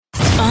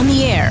On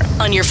the air,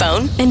 on your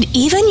phone, and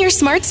even your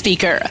smart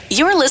speaker.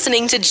 You're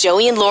listening to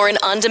Joey and Lauren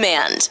On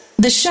Demand.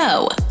 The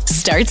show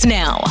starts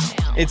now.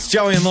 It's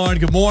Joey and Lauren.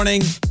 Good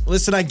morning.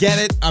 Listen, I get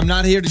it. I'm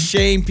not here to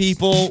shame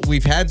people.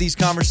 We've had these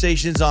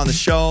conversations on the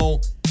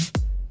show.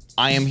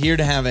 I am here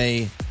to have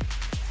a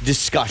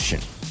discussion.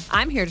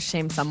 I'm here to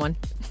shame someone.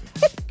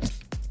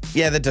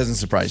 Yeah, that doesn't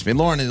surprise me.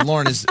 Lauren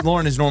is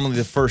normally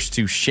the first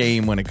to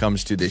shame when it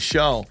comes to this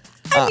show.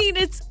 I mean,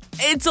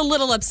 it's a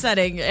little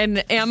upsetting.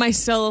 And am I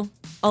still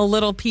a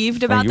little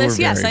peeved about this?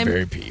 Yes, I'm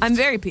very peeved. I'm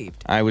very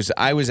peeved. I was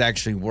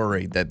actually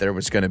worried that there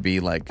was going to be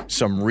like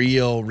some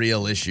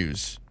real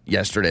issues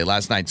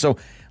last night. So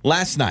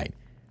last night,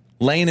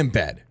 laying in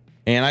bed,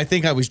 and I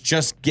think I was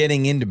just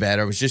getting into bed.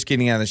 I was just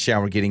getting out of the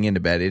shower, getting into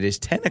bed. It is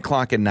 10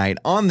 o'clock at night,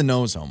 on the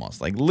nose almost,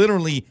 like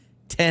literally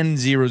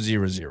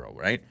 10:000,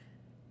 right?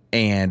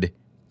 And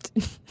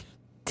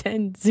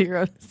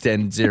 10-0.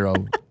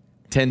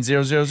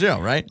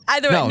 10:000, right?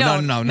 Either way,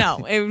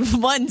 No. It was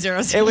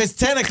 1-0. It was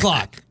 10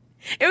 o'clock.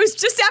 It was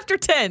just after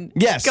 10.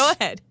 Yes. Go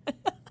ahead.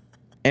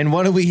 And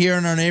what do we hear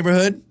in our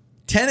neighborhood?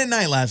 10 at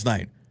night last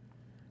night.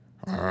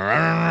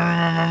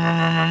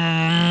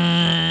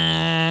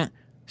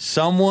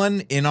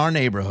 Someone in our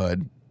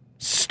neighborhood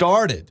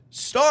started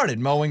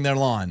mowing their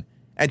lawn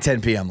at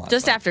 10 p.m. last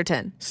Just night. after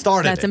 10.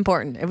 Started That's it.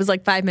 important. It was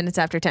like 5 minutes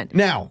after 10.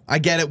 Now, I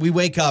get it. We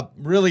wake up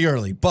really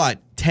early, but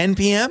 10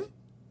 p.m.?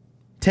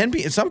 10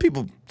 p.m. Some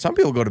people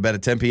go to bed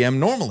at 10 p.m.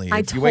 normally.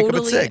 If you wake up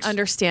at 6.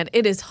 Understand.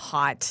 It is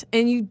hot,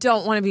 and you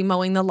don't want to be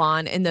mowing the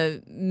lawn in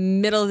the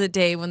middle of the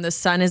day when the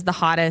sun is the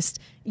hottest.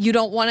 You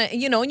don't want to,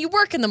 and you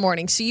work in the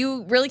morning, so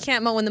you really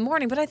can't mow in the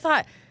morning. But I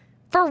thought,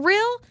 for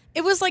real,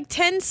 it was like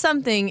 10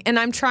 something, and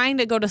I'm trying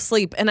to go to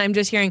sleep, and I'm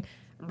just hearing,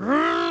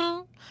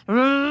 because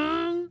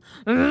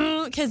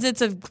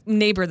it's a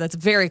neighbor that's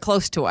very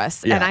close to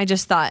us, Yeah. and I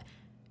just thought,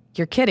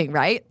 you're kidding,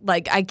 right?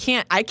 Like I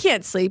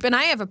can't sleep, and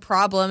I have a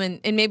problem,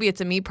 and maybe it's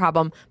a me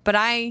problem, but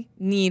I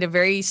need a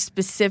very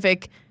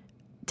specific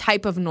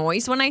type of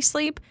noise when I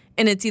sleep,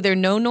 and it's either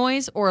no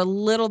noise or a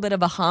little bit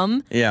of a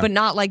hum, Yeah. but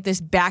not like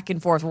this back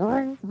and forth.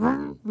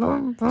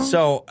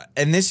 So,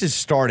 and this is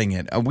starting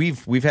it.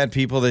 We've had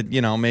people that,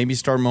 maybe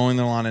start mowing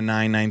their lawn at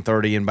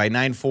 9:30, and by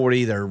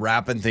 9:40, they're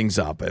wrapping things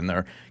up, and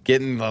they're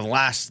getting the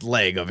last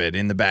leg of it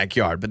in the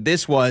backyard. But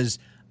this was,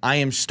 I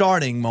am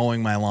starting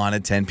mowing my lawn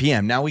at 10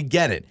 p.m. Now, we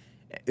get it.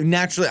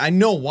 Naturally, I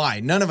know why.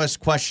 None of us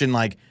question,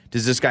 like,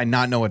 does this guy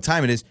not know what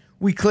time it is?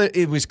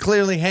 It was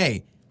clearly,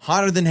 hey,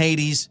 hotter than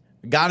Hades.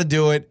 Got to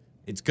do it.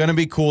 It's going to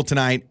be cool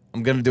tonight.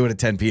 I'm going to do it at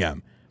 10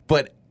 p.m.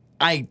 But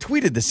I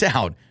tweeted this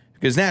out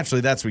because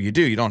naturally that's what you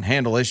do. You don't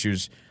handle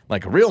issues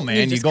like a real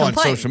man. You go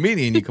complain. on social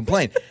media and you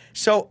complain.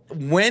 So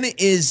when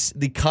is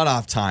the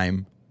cutoff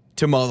time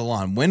to mow the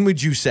lawn? When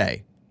would you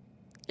say?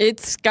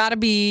 It's got to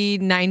be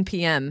 9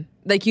 p.m.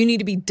 Like, you need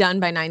to be done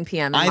by 9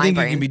 p.m. I think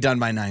you can be done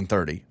by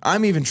 9:30.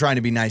 I'm even trying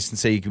to be nice and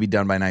say you can be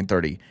done by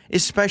 9:30,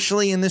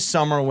 especially in the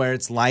summer where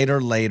it's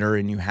lighter later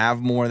and you have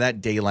more of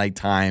that daylight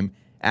time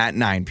at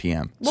 9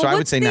 p.m. Well, so I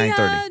would say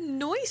 9:30.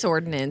 Noise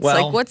ordinance.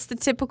 Well, like, what's the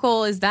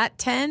typical? Is that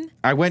 10?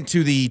 I went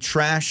to the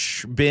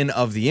trash bin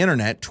of the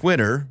internet,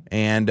 Twitter,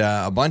 and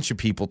a bunch of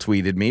people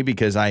tweeted me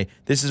because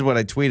this is what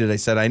I tweeted. I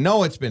said, I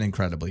know it's been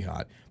incredibly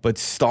hot, but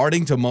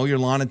starting to mow your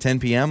lawn at 10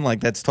 p.m.,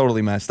 like, that's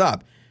totally messed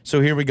up. So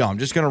here we go. I'm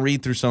just going to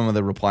read through some of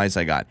the replies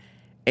I got.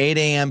 8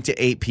 a.m. to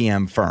 8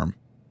 p.m. firm.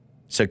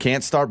 So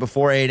can't start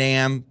before 8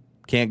 a.m.,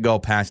 can't go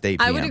past 8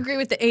 p.m. I would agree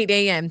with the 8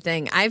 a.m.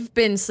 thing. I've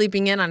been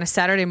sleeping in on a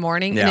Saturday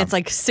morning, Yeah. and it's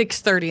like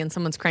 6:30 and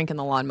someone's cranking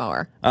the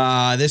lawnmower.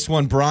 This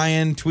one,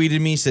 Brian tweeted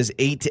me, says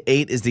 8 to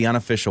 8 is the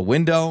unofficial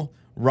window.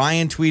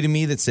 Ryan tweeted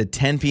me that said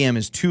 10 p.m.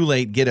 is too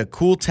late. Get a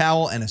cool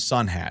towel and a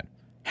sun hat.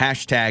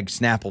 Hashtag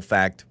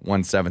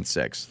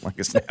SnappleFact176, like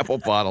a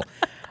Snapple bottle.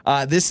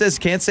 This says,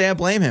 can't say I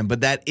blame him,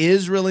 but that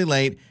is really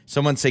late.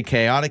 Someone say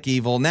chaotic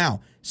evil.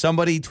 Now,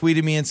 somebody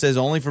tweeted me and says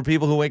only for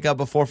people who wake up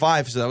before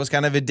 5, so that was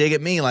kind of a dig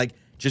at me, like,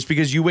 just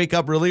because you wake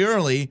up really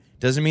early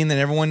doesn't mean that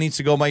everyone needs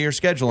to go by your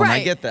schedule, and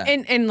I get that.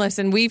 And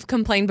listen, we've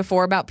complained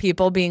before about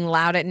people being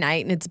loud at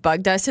night, and it's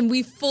bugged us, and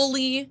we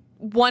fully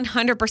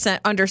 100%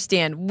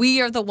 understand.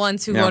 We are the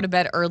ones who go to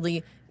bed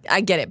early. I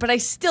get it, but I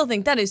still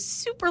think that is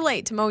super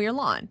late to mow your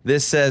lawn.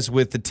 This says,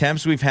 with the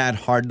temps we've had,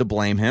 hard to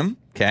blame him.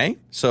 Okay,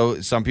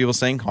 so some people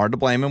saying hard to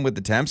blame him with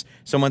the temps.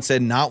 Someone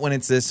said, not when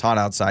it's this hot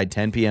outside.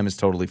 10 p.m. is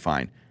totally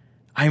fine.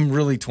 I'm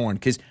really torn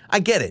because I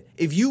get it.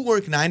 If you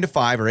work 9 to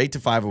 5 or 8 to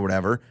 5 or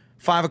whatever,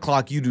 5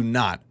 o'clock, you do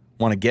not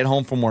want to get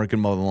home from work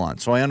and mow the lawn.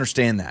 So I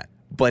understand that.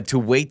 But to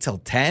wait till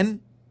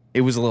 10,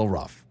 it was a little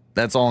rough.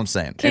 That's all I'm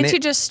saying. Can't you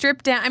just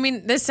strip down? I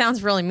mean, this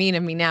sounds really mean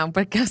of me now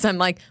because I'm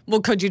like, well,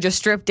 could you just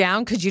strip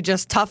down? Could you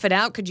just tough it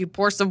out? Could you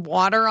pour some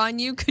water on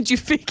you? Could you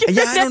figure it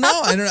out? I don't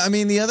know. I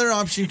mean, the other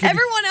option could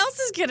Everyone else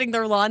is getting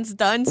their lawns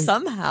done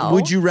somehow.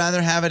 Would you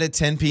rather have it at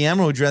 10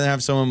 p.m. or would you rather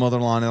have someone mow their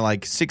lawn at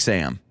like 6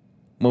 a.m.?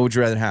 What would you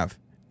rather have?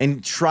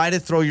 And try to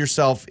throw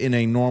yourself in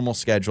a normal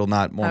schedule,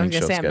 not morning show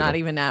schedule. I'm not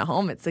even at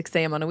home at 6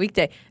 a.m. on a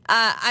weekday.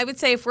 I would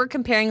say if we're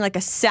comparing like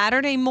a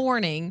Saturday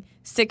morning,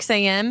 6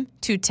 a.m.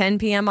 to 10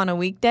 p.m. on a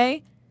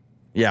weekday.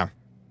 Yeah.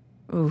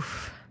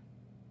 Oof.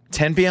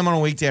 10 p.m. on a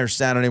weekday or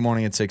Saturday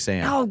morning at 6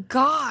 a.m.? Oh,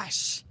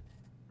 gosh.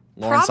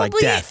 Lauren's like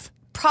death.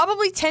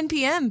 Probably 10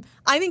 p.m.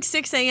 I think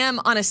 6 a.m.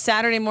 on a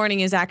Saturday morning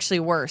is actually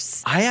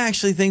worse. I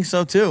actually think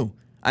so, too.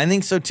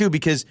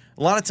 Because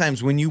a lot of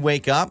times when you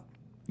wake up,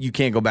 you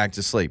can't go back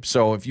to sleep.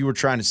 So if you were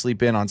trying to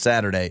sleep in on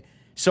Saturday.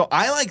 So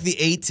I like the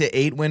 8 to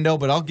 8 window,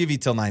 but I'll give you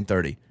till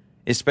 9:30,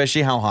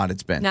 especially how hot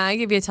it's been. No, I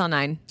give you till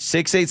 9.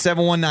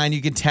 68719,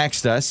 you can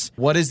text us.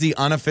 What is the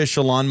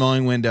unofficial lawn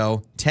mowing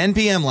window? 10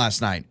 p.m.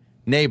 last night.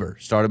 Neighbor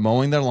started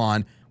mowing their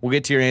lawn. We'll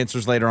get to your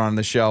answers later on in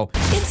the show.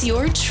 It's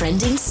your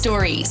trending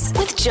stories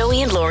with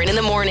Joey and Lauren in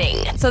the morning.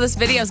 So this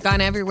video's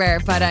gone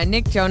everywhere, but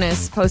Nick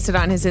Jonas posted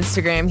on his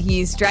Instagram.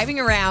 He's driving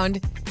around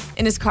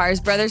in his car.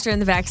 His brothers are in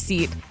the back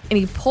seat, and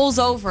he pulls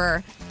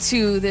over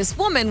to this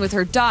woman with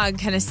her dog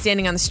kind of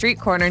standing on the street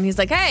corner, and he's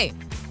like, "Hey,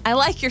 I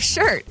like your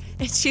shirt."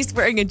 And she's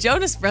wearing a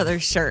Jonas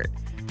Brothers shirt.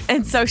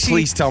 And so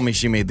Please tell me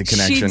she made the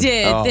connection. She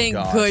did. Oh, Thank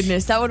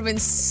goodness. That would have been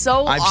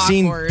so awkward. I've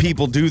seen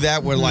people do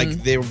that where like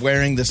they're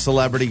wearing the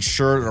celebrity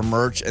shirt or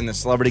merch and the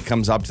celebrity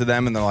comes up to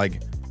them and they're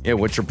like, "Yeah,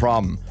 what's your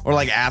problem?" Or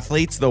like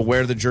athletes, they'll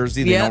wear the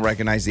jersey. They don't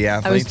recognize the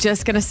athlete. I was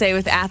just going to say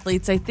with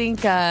athletes, I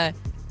think,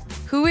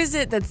 who is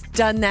it that's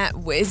done that?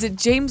 Is it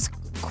James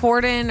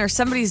Corden or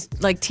somebody's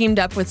like teamed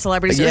up with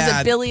celebrities? Or is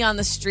it Billy on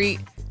the Street?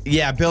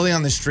 Yeah, Billy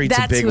on the Street's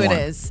a big one. That's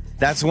who it is.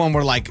 That's the one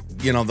where, like,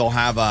 they'll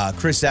have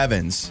Chris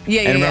Evans.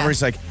 Yeah, And remember,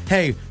 he's like,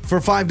 "Hey, for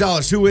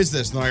 $5, who is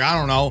this?" And they're like, "I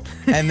don't know."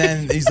 And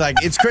then he's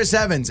like, "It's Chris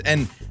Evans."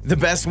 And the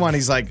best one,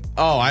 he's like,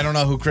 "Oh, I don't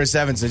know who Chris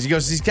Evans is." He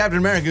goes, "He's Captain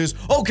America." He goes,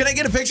 "Oh, can I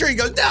get a picture?" He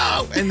goes,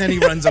 "No." And then he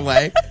runs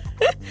away.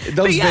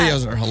 Those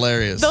videos are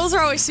hilarious. Those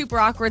are always super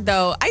awkward,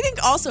 though. I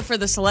think also for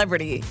the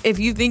celebrity, if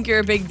you think you're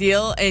a big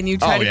deal and you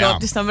try to go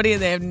up to somebody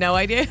and they have no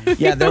idea who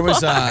there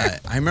was, I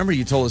remember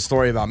you told a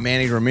story about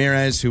Manny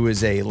Ramirez, who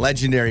is a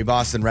legendary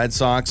Boston Red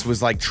Sox,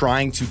 was like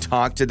trying to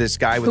talk to this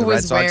guy with a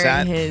Red Sox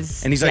hat.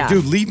 And he's like,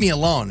 "Dude, leave me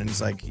alone." And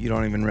he's like, "You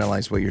don't even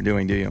realize what you're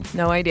doing, do you?"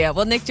 No idea.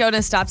 Well, Nick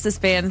Jonas stops this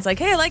band and is like,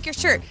 "Hey, I like your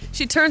shirt."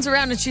 She turns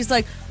around and she's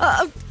like,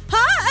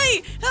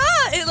 "Hi."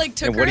 It like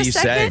took her a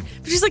second.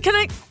 But she's like, Can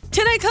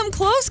I come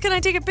close? Can I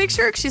take a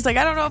picture? She's like,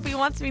 "I don't know if he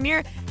wants me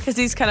near," because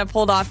he's kind of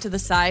pulled off to the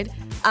side.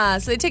 So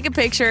they take a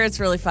picture. It's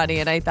really funny.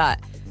 And I thought,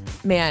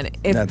 man,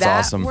 if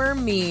that were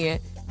me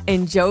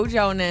and Joe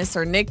Jonas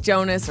or Nick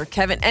Jonas or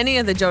Kevin, any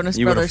of the Jonas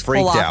Brothers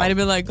pull off, I'd have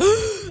been like,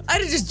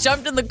 I'd have just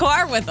jumped in the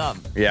car with them.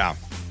 Yeah,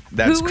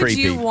 that's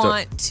creepy. Who would you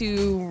want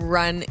to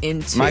run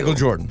into? Michael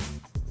Jordan.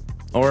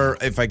 Or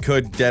if I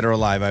could, dead or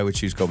alive, I would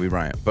choose Kobe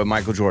Bryant. But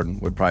Michael Jordan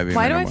would probably be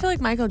my number one. Why do I feel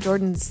like Michael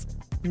Jordan's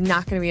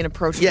not going to be an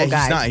approachable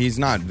guy? Yeah, he's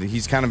not.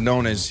 He's kind of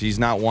known as he's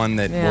not one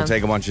that will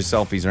take a bunch of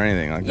selfies or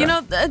anything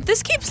like that.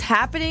 This keeps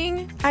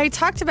happening. I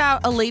talked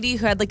about a lady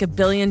who had like $1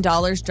 billion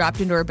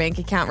dropped into her bank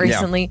account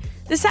recently. Yeah.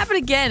 This happened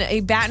again. A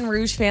Baton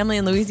Rouge family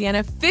in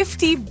Louisiana,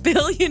 $50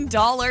 billion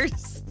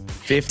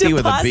 50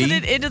 with a B?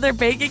 deposited into their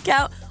bank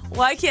account.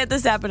 Why can't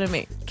this happen to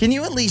me? Can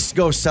you at least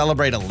go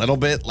celebrate a little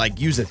bit? Like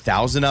use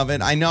 1,000 of it?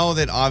 I know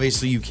that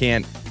obviously you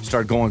can't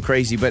start going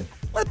crazy, but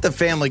let the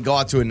family go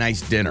out to a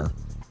nice dinner.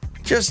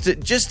 Just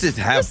to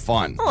have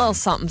fun. A little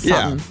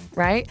something,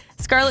 right?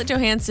 Scarlett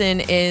Johansson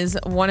is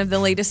one of the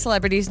latest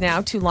celebrities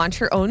now to launch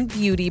her own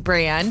beauty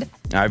brand.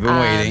 I've been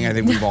waiting. I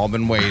think we've all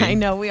been waiting. I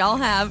know, we all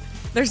have.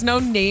 There's no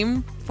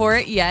name for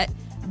it yet,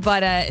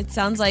 but it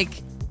sounds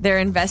like they're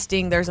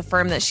investing. There's a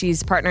firm that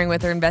she's partnering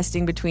with. They're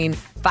investing between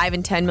 $5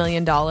 and $10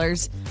 million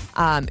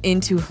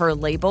into her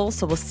label.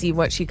 So we'll see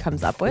what she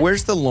comes up with.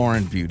 Where's the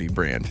Lauren beauty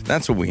brand?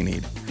 That's what we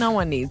need. No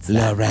one needs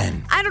that.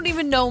 Lauren. I don't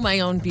even know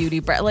my own beauty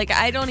brand. Like,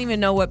 I don't even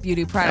know what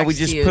beauty products we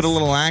just put a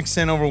little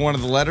accent over one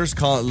of the letters,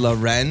 call it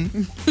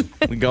Lauren.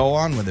 We go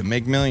on with it,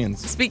 make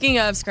millions. Speaking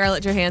of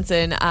Scarlett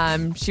Johansson,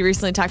 she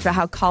recently talked about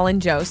how Colin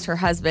Jost, her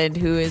husband,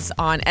 who is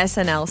on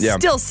SNL,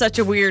 still such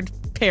a weird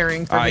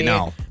pairing for me. I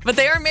know. But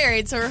they are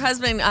married, so her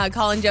husband,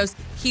 Colin Jost,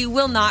 he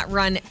will not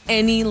run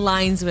any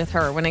lines with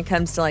her when it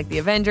comes to like the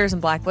Avengers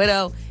and Black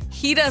Widow.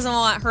 He doesn't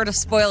want her to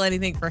spoil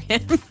anything for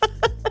him.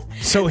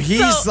 So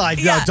he's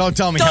no, don't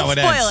tell me how it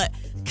ends. Don't spoil it.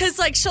 Because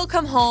like she'll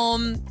come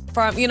home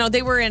from,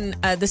 they were in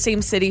the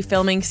same city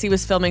filming. He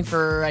was filming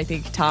for, I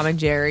think, Tom and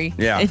Jerry.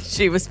 Yeah. And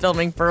she was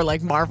filming for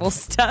like Marvel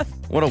stuff.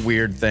 What a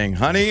weird thing.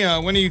 Honey,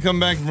 when do you come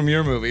back from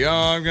your movie? Oh,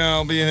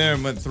 I'll be there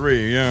at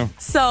 3, yeah.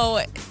 So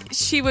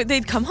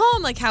they'd come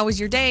home, like, "How was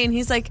your day?" And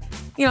he's like,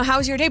 "How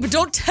was your day? But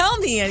don't tell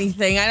me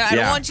anything. I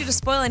don't want you to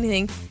spoil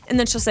anything." And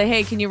then she'll say,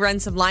 "Hey, can you run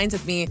some lines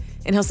with me?"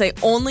 And he'll say,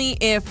 "Only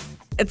if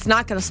it's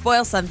not going to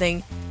spoil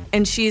something."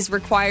 And she's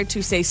required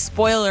to say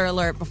spoiler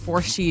alert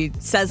before she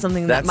says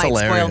something that might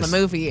spoil the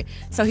movie.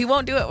 So he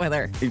won't do it with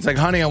her. He's like,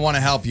 "Honey, I want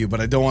to help you,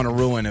 but I don't want to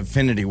ruin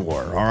Infinity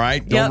War, all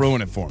right? Don't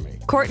ruin it for me."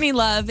 Courtney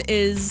Love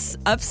is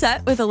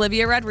upset with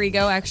Olivia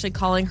Rodrigo, actually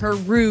calling her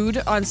rude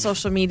on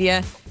social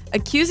media,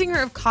 accusing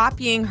her of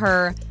copying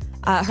her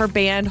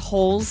band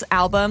Hole's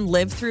album,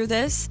 Live Through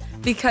This,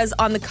 because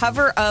on the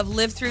cover of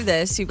Live Through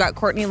This, you've got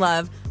Courtney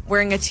Love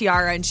wearing a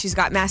tiara and she's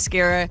got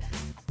mascara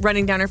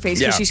running down her face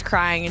because she's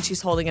crying and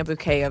she's holding a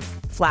bouquet of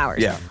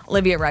flowers. Yeah.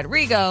 Olivia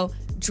Rodrigo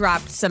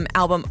dropped some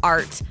album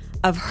art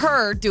of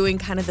her doing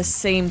kind of the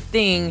same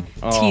thing,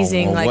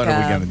 teasing well, like what are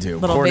we a gonna do?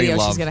 little Courtney video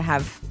Love. she's going to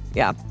have.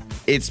 Yeah.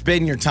 It's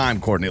been your time,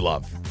 Courtney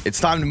Love. It's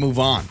time to move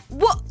on.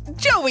 Well,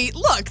 Joey,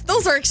 look,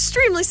 those are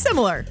extremely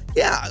similar.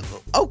 Yeah,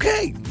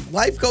 okay.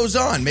 Life goes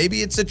on.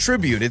 Maybe it's a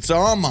tribute. It's a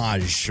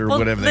homage or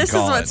whatever they this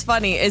call is what's it.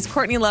 funny is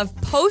Courtney Love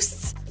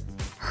posts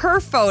her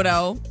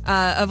photo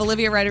of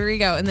Olivia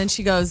Rodrigo, and then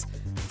she goes,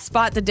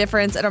 spot the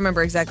difference. I don't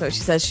remember exactly what she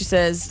says. She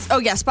says, oh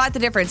yeah, spot the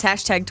difference,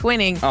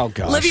 #twinning. Oh,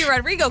 gosh. Olivia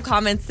Rodrigo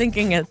comments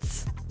thinking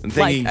it's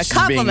Thinking like a she's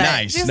being compliment.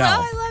 nice. She's No. like,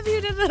 oh,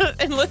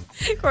 I love you.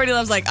 And Courtney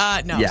Love's like,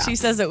 no. Yeah. She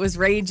says it was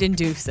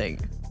rage-inducing.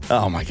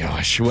 Oh my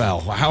gosh. Well,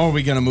 how are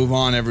we going to move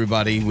on,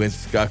 everybody,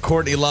 with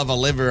Courtney Love,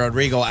 Olivia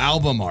Rodrigo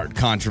album art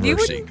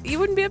controversy? You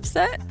wouldn't be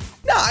upset?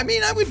 No, I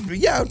mean, I would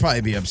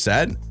probably be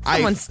upset.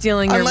 Someone's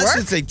stealing your unless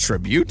work? it's a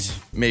tribute.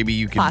 Maybe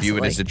you can view it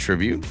Possibly. as a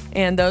tribute.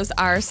 And those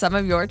are some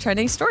of your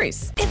trending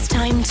stories. It's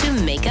time to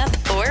make up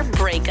or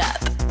break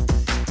up.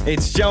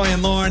 It's Joey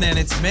and Lauren, and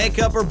it's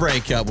Makeup or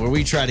Breakup, where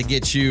we try to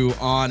get you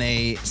on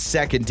a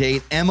second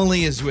date.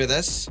 Emily is with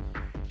us.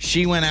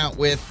 She went out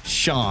with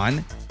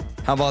Sean.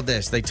 How about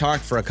this? They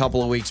talked for a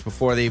couple of weeks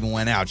before they even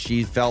went out.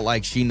 She felt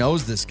like she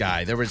knows this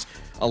guy. There was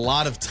a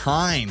lot of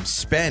time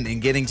spent in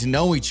getting to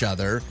know each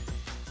other.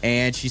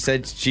 And she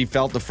said she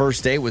felt the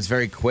first date was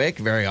very quick,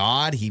 very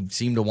odd. He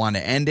seemed to want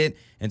to end it.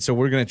 And so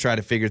we're going to try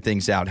to figure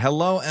things out.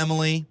 Hello,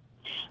 Emily.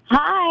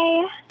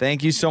 Hi.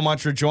 Thank you so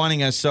much for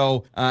joining us.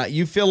 So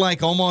you feel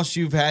like almost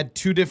you've had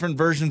two different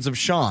versions of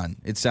Sean.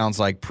 It sounds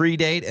like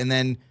pre-date and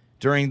then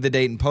during the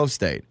date and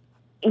post-date.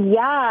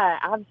 Yeah,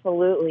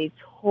 absolutely.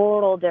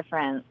 Total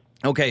difference.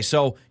 Okay,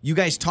 so you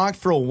guys talked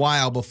for a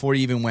while before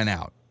you even went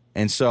out.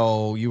 And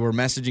so you were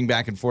messaging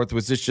back and forth.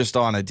 Was this just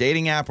on a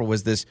dating app, or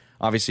was this,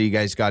 obviously you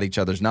guys got each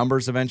other's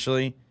numbers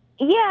eventually?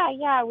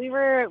 Yeah. We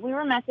were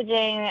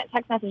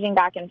text messaging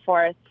back and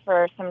forth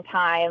for some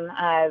time.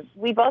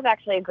 We both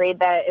actually agreed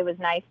that it was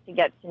nice to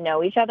get to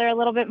know each other a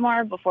little bit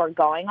more before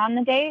going on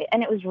the date.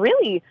 And it was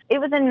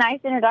a nice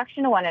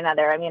introduction to one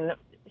another. I mean,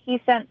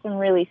 he sent some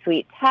really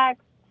sweet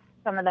texts.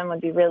 Some of them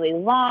would be really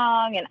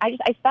long. And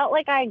I felt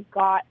like I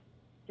got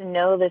to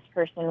know this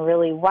person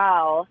really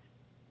well.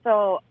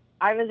 So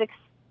I was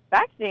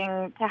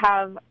expecting to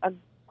have a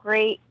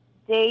great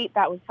date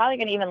that was probably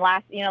going to even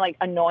last, like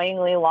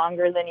annoyingly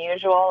longer than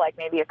usual, like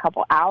maybe a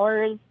couple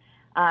hours.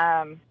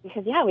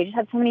 Because, we just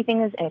had so many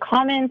things in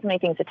common, so many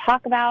things to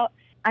talk about.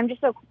 I'm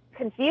just so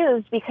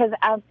confused because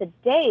at the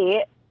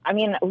date, I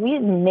mean, we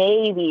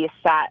maybe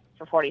sat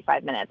for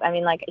 45 minutes. I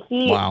mean, like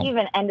he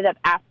even ended up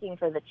asking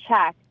for the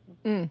check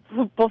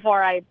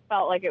before I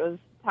felt like it was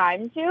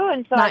time to.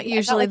 And so Not I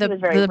usually felt like the he was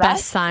very best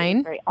rushed. sign. It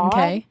was very odd.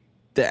 Okay.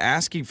 The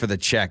asking for the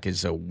check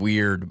is a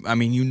weird, I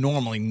mean, you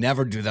normally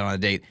never do that on a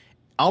date.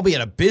 I'll be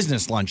at a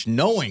business lunch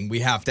knowing we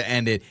have to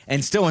end it.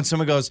 And still when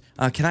someone goes,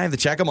 can I have the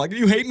check? I'm like,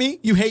 you hate me?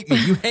 You hate me.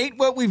 You hate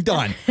what we've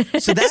done.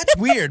 So that's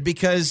weird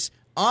because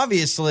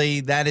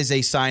obviously that is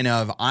a sign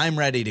of I'm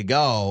ready to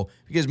go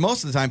because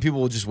most of the time people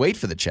will just wait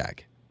for the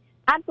check.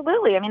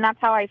 Absolutely. I mean, that's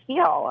how I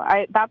feel.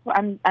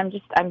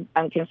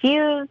 I'm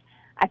confused.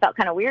 I felt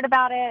kind of weird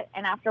about it.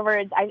 And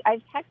afterwards,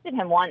 I've texted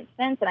him once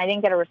since, and I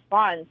didn't get a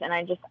response. And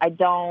I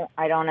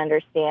don't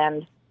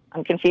understand.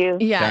 I'm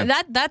confused. Yeah,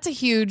 Okay. that's a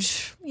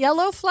huge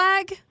yellow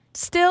flag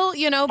still,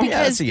 because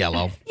Yeah, it's a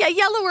yellow. Yeah,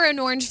 yellow or an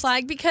orange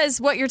flag,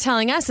 because what you're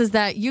telling us is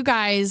that you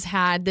guys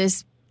had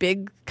this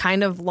big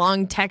kind of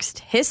long text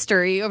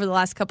history over the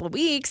last couple of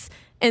weeks,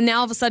 and now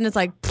all of a sudden it's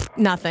like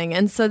nothing.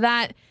 And so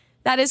that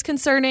is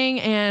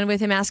concerning. And with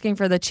him asking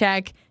for the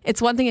check,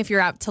 it's one thing if you're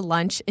out to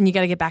lunch and you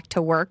got to get back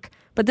to work,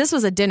 but this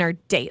was a dinner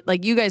date.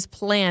 Like you guys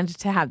planned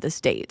to have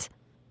this date.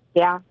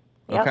 Yeah.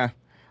 Yep. Okay.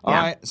 All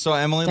Yeah. right. So,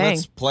 Emily, Dang.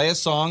 let's play a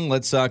song.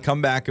 Let's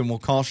come back and we'll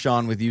call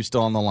Sean with you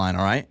still on the line.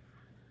 All right?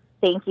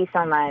 Thank you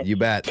so much. You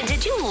bet.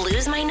 Did you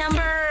lose my number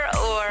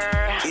or?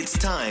 It's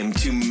time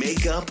to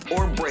make up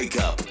or break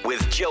up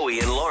with Joey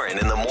and Lauren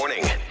in the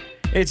morning.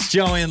 It's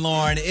Joey and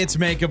Lauren. It's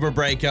Makeup or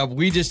Breakup.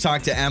 We just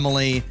talked to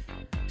Emily.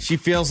 She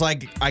feels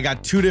like I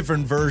got two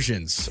different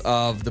versions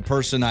of the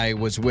person I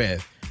was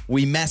with.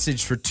 We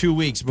messaged for 2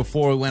 weeks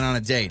before we went on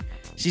a date.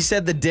 She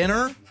said the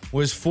dinner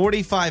was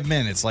 45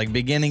 minutes, like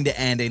beginning to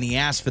end, and he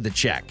asked for the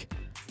check.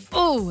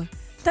 Oh,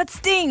 that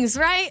stings,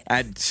 right?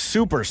 That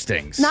super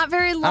stings. Not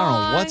very long. I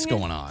don't know what's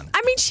going on.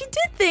 I mean, she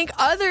did think,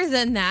 other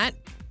than that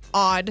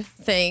odd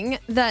thing,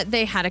 that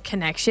they had a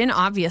connection.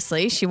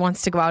 Obviously, she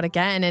wants to go out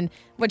again. And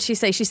what'd she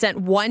say? She sent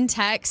one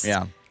text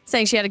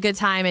saying she had a good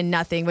time and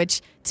nothing,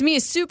 which to me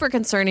is super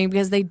concerning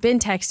because they'd been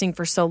texting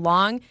for so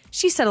long.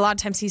 She said a lot of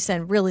times he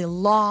sent really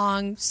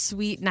long,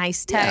 sweet,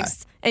 nice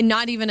texts and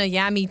not even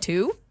a me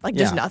too. Like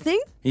there's nothing.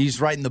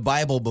 He's writing the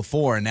Bible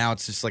before, and now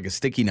it's just like a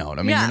sticky note.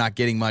 I mean, you're not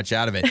getting much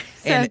out of it.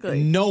 Exactly.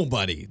 And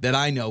nobody that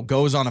I know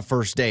goes on a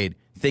first date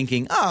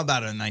thinking,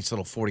 about a nice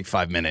little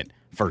 45-minute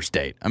first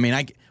date. I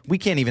mean, we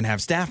can't even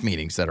have staff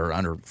meetings that are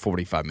under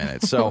 45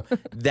 minutes. So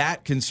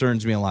that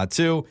concerns me a lot,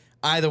 too.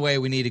 Either way,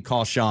 we need to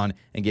call Sean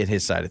and get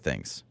his side of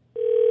things.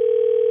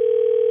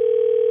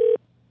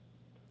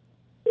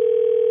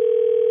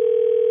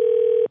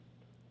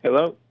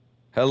 Hello?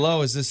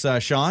 Hello, is this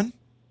Sean?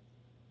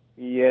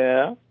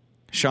 Yeah.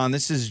 Sean,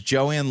 this is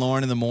Joey and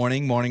Lauren in the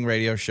morning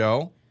radio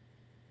show.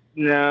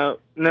 No.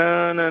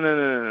 Oh my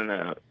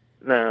God.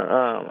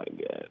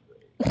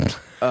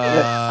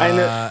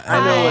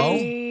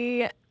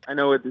 I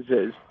know what this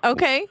is.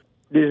 Okay.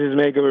 This is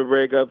Makeup or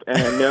Breakup, and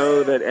I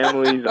know that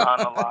Emily's on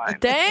the line.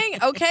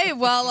 Dang. Okay.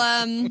 Well,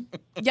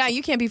 yeah,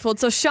 you can't be fooled.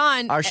 So,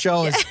 Sean. Our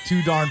show is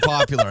too darn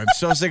popular. I'm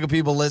so sick of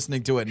people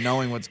listening to it,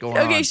 knowing what's going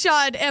on. Okay,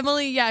 Sean,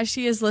 Emily, yeah,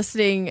 she is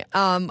listening.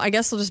 I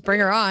guess we'll just bring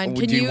her on.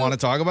 Do you want to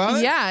talk about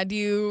it? Yeah. Do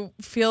you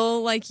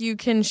feel like you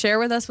can share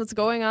with us what's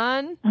going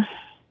on?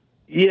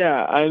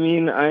 Yeah, I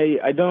mean,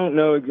 I don't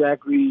know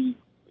exactly,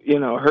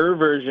 her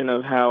version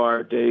of how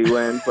our day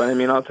went, but I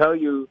mean, I'll tell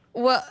you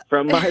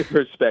from my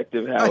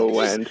perspective how it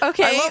went.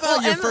 Okay. I love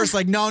how you're first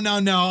like, no.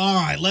 All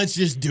right, let's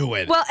just do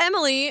it. Well,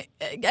 Emily,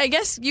 I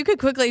guess you could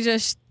quickly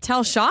just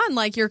tell Sean,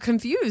 like, you're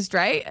confused,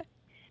 right?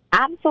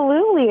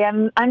 Absolutely.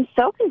 I'm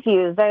so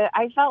confused.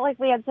 I felt like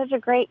we had such a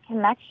great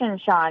connection,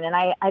 Sean, and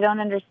I don't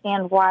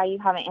understand why you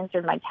haven't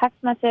answered my text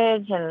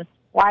message and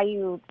why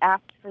you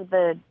asked for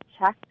the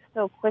check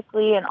so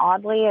quickly and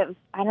oddly.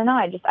 I don't know.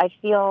 I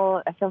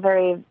feel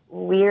very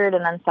weird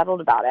and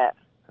unsettled about it.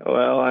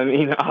 Well, I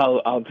mean,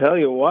 I'll tell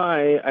you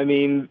why. I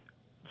mean,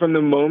 from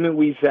the moment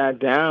we sat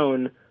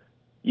down,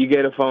 you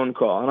get a phone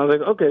call. And I was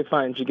like, okay,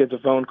 fine. She gets a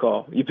phone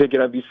call. You pick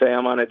it up, you say,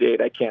 I'm on a date,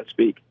 I can't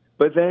speak.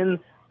 But then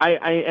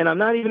and I'm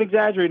not even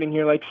exaggerating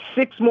here, like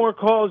 6 more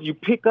calls, you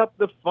pick up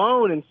the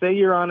phone and say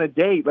you're on a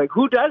date. Like,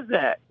 who does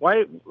that?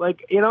 Why,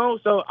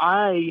 so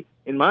I,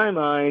 in my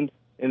mind,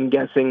 am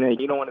guessing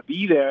that you don't want to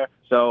be there.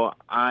 So,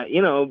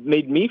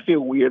 made me feel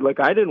weird, like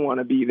I didn't want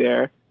to be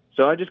there.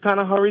 So I just kind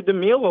of hurried the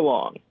meal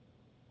along.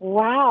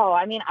 Wow.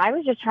 I mean, I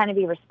was just trying to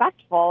be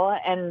respectful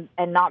and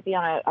not be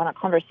on a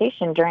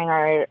conversation during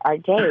our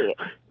date.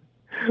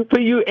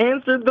 But you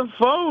answered the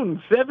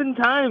phone 7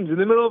 times in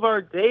the middle of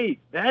our date.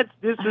 That's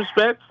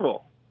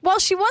disrespectful. Well,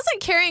 she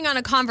wasn't carrying on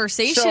a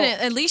conversation.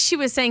 At least she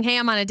was saying, hey,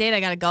 I'm on a date. I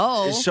got to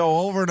go. So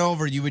over and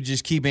over, you would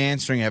just keep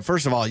answering it.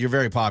 First of all, you're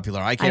very popular.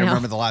 I can't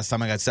remember the last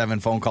time I got 7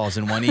 phone calls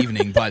in one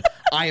evening. But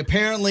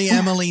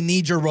Emily,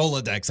 need your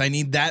Rolodex. I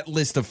need that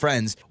list of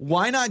friends.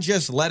 Why not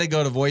just let it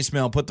go to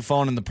voicemail, put the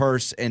phone in the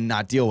purse, and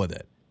not deal with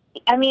it?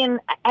 I mean,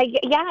 I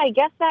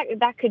guess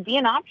that could be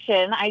an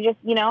option. I just,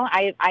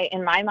 I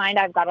in my mind,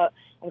 I've got a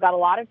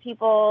lot of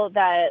people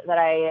that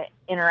I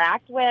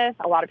interact with,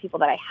 a lot of people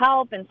that I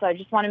help, and so I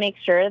just want to make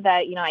sure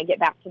that, I get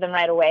back to them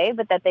right away,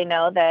 but that they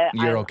know that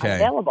I'm okay.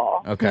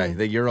 Available. Okay,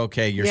 that you're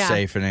okay, you're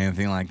safe, and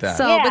anything like that.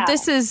 So, But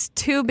this is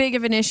too big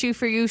of an issue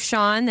for you,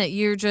 Sean, that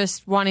you're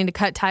just wanting to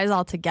cut ties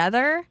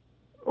altogether?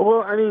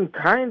 Well, I mean,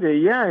 kind of,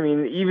 yeah. I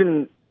mean,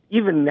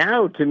 even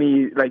now, to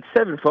me, like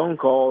 7 phone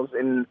calls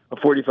in a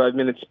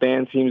 45-minute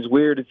span seems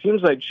weird. It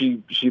seems like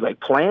she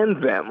like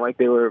planned them, like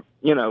they were,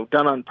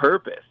 done on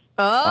purpose.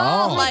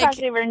 Oh, like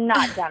they were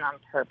not done on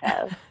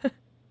purpose.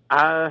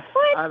 I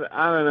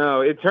don't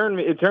know. It turned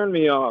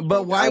me off.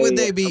 But why would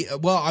they be?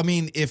 Well, I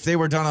mean, if they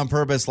were done on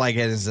purpose, like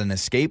as an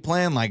escape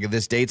plan, like if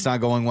this date's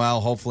not going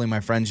well, hopefully my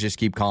friends just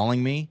keep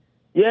calling me.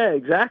 Yeah,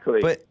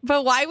 exactly.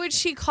 But why would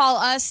she call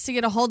us to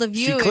get a hold of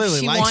you if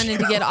she wanted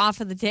to get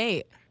off of the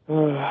date?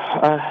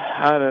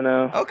 I don't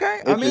know.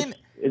 Okay,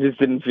 it just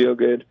didn't feel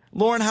good.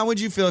 Lauren, how would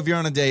you feel if you're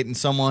on a date and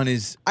someone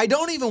is... I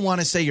don't even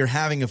want to say you're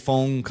having a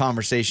phone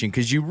conversation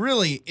because you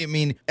really... I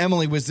mean,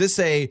 Emily, was this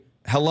a,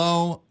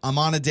 hello, I'm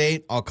on a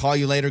date, I'll call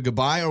you later,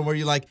 goodbye? Or were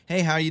you like,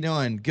 hey, how you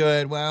doing?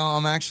 Good. Well,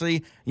 I'm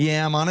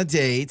on a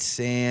date.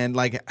 And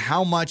like,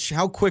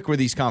 how quick were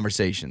these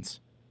conversations?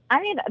 I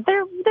mean,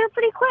 they're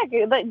pretty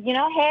quick. But,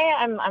 hey,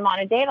 I'm on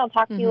a date. I'll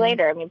talk to you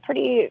later. I mean,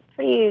 pretty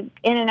in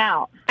and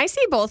out. I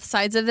see both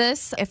sides of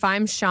this. If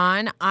I'm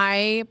Sean,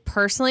 I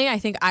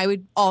think I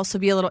would also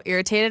be a little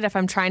irritated if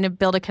I'm trying to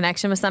build a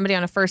connection with somebody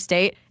on a first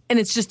date and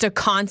it's just a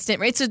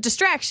constant, it's a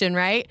distraction,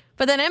 right?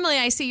 But then, Emily,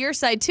 I see your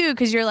side too,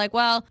 because you're like,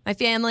 well, my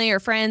family or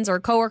friends or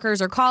coworkers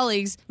or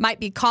colleagues might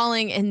be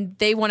calling and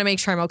they want to make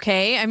sure I'm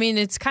okay. I mean,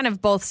 it's kind of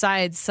both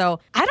sides. So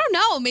I don't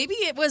know. Maybe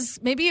it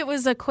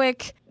was a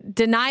quick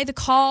deny the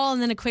call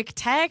and then a quick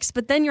text,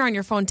 but then you're on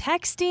your phone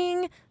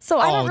texting. So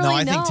I don't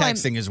really know. I think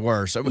texting is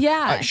worse.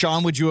 Yeah.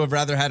 Sean, would you have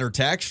rather had her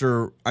text?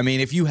 Or, I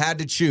mean, if you had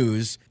to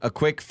choose a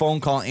quick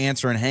phone call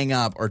answer and hang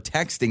up or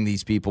texting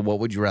these people, what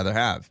would you rather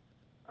have?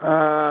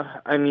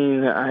 I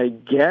mean, I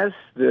guess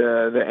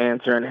the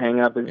answer and hang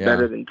up is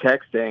better than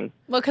texting.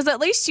 Well, because at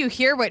least you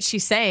hear what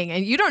she's saying,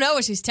 and you don't know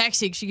what she's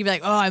texting. She could be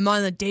like, "Oh, I'm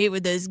on a date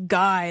with this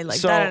guy."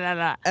 Like,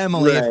 da.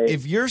 Emily,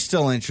 if you're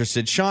still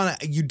interested, Sean,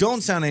 you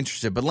don't sound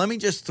interested, but let me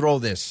just throw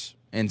this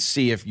and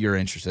see if you're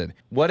interested.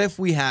 What if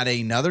we had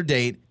another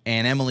date,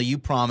 and Emily, you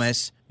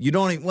promise you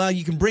don't? Well,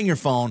 you can bring your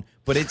phone,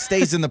 but it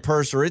stays in the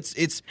purse or it's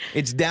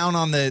down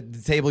on the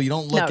table. You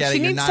don't look at it. She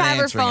needs to have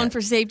her phone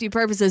for safety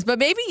purposes. But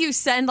maybe you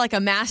send like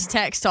a mass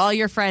text to all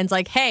your friends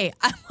like, hey,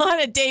 I'm on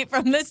a date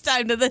from this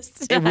time to this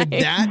time. Would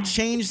that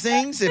change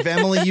things? If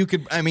Emily,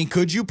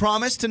 could you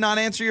promise to not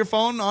answer your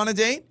phone on a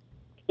date?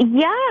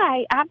 Yeah,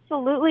 I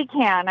absolutely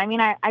can. I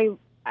mean, I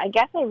I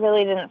guess I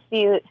really didn't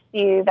see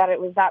that it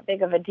was that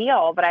big of a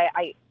deal, but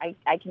I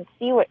can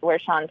see where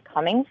Sean's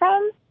coming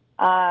from.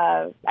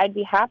 I'd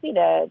be happy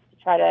to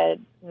try to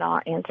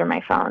not answer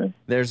my phone.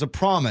 There's a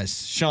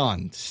promise.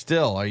 Sean,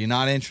 still, are you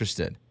not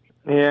interested?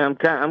 Yeah, I'm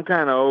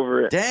kind of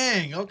over it.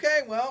 Dang. Okay,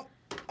 well,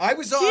 I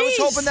was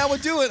hoping that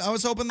would do it. I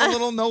was hoping the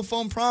little no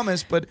phone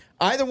promise, but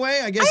either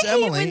way, I guess I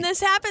hate Emily. when this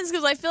happens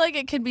because I feel like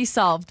it could be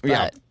solved. But,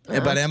 Yeah.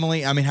 But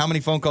Emily, I mean, how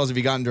many phone calls have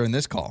you gotten during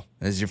this call?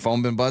 Has your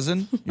phone been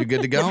buzzing? You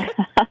good to go?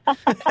 A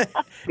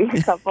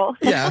couple.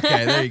 Yeah,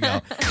 okay, there you go.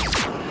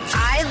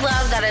 I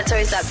love that it's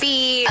always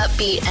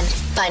upbeat and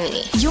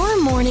funny.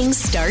 Your mornings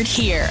start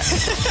here.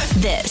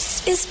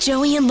 This is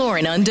Joey and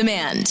Lauren on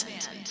Demand.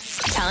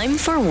 Time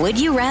for Would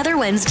You Rather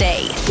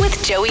Wednesday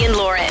with Joey and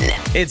Lauren.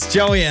 It's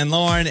Joey and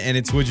Lauren, and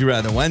it's Would You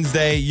Rather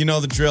Wednesday. You know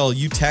the drill.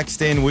 You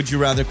text in Would You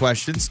Rather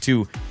questions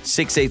to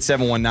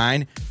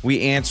 68719.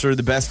 We answer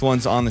the best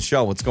ones on the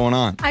show. What's going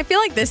on? I feel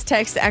like this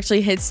text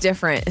actually hits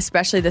different,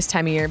 especially this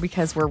time of year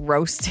because we're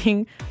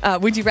roasting.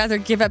 Would you rather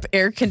give up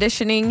air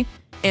conditioning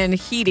and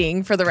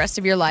heating for the rest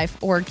of your life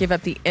or give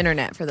up the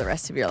internet for the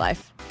rest of your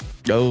life?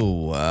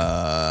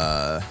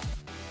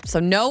 So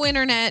no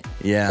internet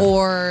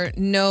or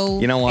no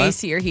You know what?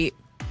 AC or heat.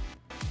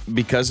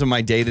 Because of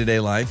my day-to-day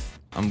life,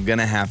 I'm going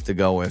to have to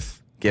go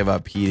with give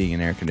up heating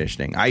and air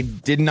conditioning. I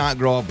did not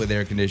grow up with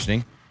air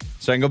conditioning.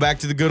 So I can go back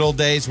to the good old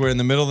days where in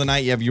the middle of the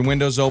night, you have your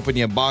windows open,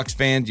 you have box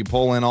fans, you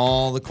pull in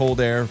all the cold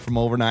air from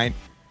overnight.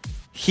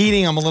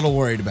 Heating, I'm a little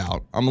worried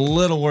about. I'm a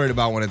little worried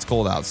about when it's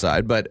cold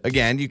outside. But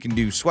again, you can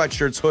do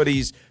sweatshirts,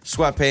 hoodies,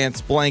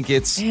 sweatpants,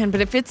 blankets. Man, but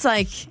if it's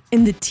like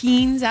in the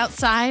teens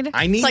outside,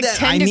 I need it's like that.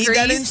 10 I need degrees.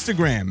 that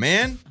Instagram,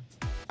 man.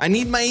 I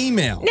need my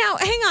email. Now,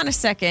 hang on a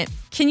second.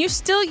 Can you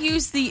still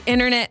use the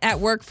internet at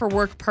work for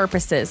work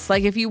purposes?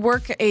 Like if you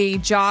work a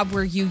job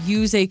where you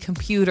use a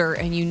computer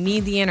and you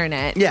need the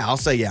internet. Yeah, I'll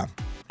say yeah.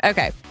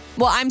 Okay.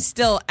 Well, I'm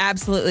still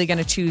absolutely going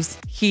to choose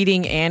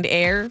heating and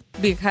air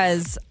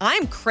because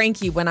I'm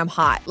cranky when I'm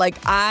hot. Like,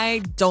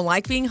 I don't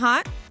like being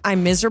hot.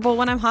 I'm miserable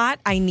when I'm hot.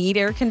 I need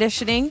air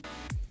conditioning.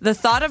 The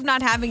thought of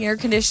not having air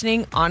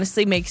conditioning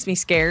honestly makes me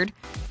scared.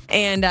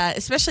 And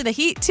especially the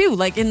heat, too.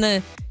 Like, in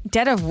the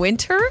dead of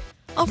winter,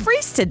 I'll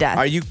freeze to death.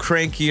 Are you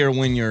crankier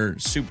when you're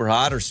super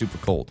hot or super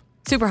cold?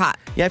 Super hot.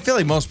 Yeah, I feel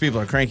like most people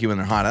are cranky when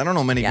they're hot. I don't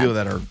know many people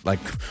that are like,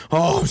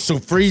 oh, it's so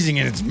freezing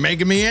and it's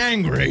making me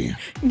angry.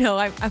 No,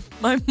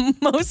 I'm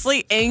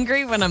mostly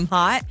angry when I'm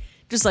hot.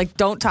 Just like,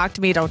 don't talk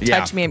to me, don't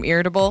touch me, I'm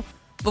irritable.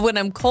 But when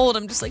I'm cold,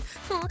 I'm just like,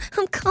 oh,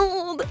 I'm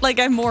cold. Like,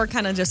 I'm more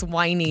kind of just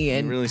whiny.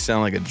 And You really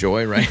sound like a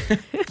joy, right?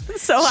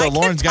 so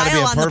Lauren's got to be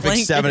a on the perfect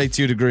blanket.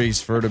 72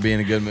 degrees for her to be in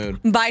a good mood.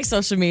 Buy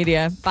social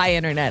media, buy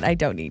internet. I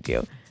don't need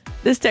you.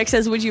 This text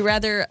says, would you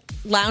rather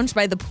lounge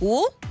by the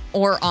pool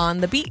or on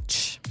the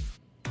beach?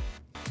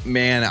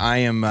 Man, I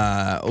am,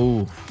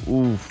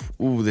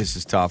 this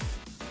is tough.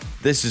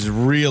 This is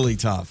really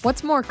tough.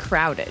 What's more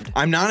crowded?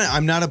 I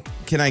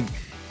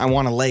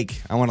want a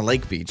lake. I want a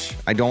lake beach.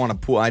 I don't want a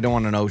pool. I don't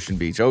want an ocean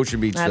beach. Ocean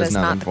beach That does is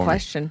nothing not the for me.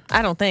 question.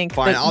 I don't think.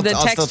 Fine, I'll the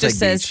still text take just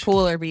says beach.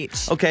 pool or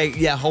beach. Okay,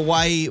 yeah,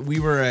 Hawaii,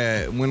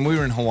 when we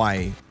were in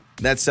Hawaii,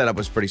 that setup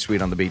was pretty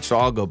sweet on the beach, so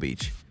I'll go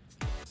beach.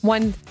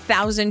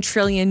 1,000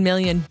 trillion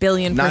million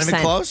billion Not percent.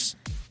 even close?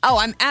 Oh,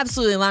 I'm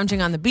absolutely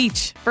lounging on the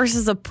beach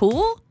versus a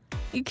pool?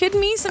 You kidding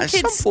me? Some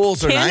Some kids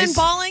pools are nice.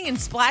 cannonballing and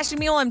splashing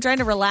me while I'm trying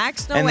to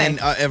relax? No And way. then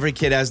every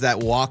kid has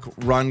that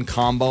walk-run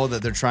combo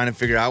that they're trying to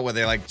figure out where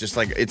they it's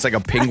like a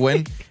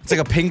penguin. It's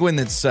like a penguin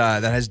that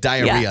has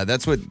diarrhea. Yeah.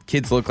 That's what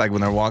kids look like when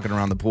they're walking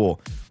around the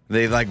pool.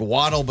 They like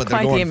waddle, but Quite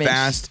they're the going image.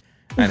 fast.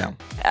 I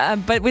know.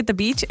 But with the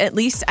beach, at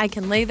least I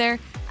can lay there.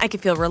 I can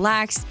feel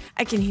relaxed.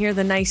 I can hear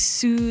the nice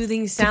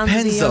soothing sounds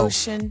Depends, of the though.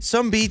 ocean.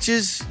 Some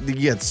beaches, you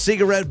get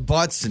cigarette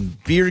butts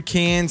and beer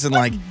cans and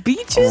like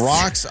beaches?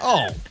 rocks.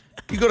 Oh,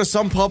 you go to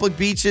some public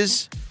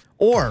beaches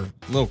or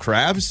little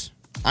crabs.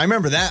 I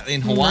remember that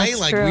in Hawaii.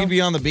 That's Like true. we'd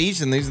be on the beach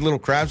and these little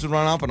crabs would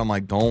run up, and I'm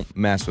like, don't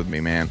mess with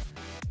me, man.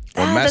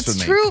 Don't mess That's with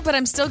me. true, but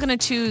I'm still gonna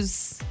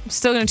choose.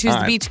 All the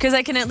right. beach because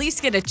I can at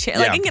least get a chair.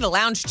 Like Yeah. I can get a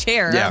lounge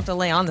chair. I Yeah. don't have to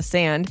lay on the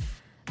sand.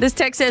 This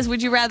text says,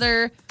 "Would you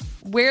rather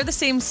wear the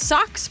same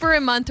socks for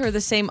a month or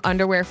the same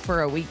underwear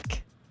for a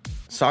week?"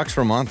 Socks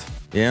for a month.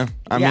 Yeah.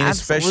 I Yeah, mean,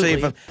 especially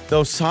absolutely. if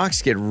those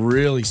socks get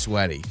really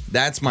sweaty.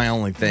 That's my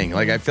only thing.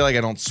 Like, I feel like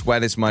I don't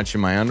sweat as much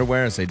in my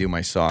underwear as I do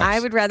my socks. I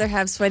would rather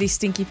have sweaty,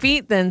 stinky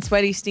feet than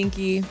sweaty,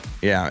 stinky.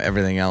 Yeah,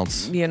 everything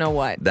else. You know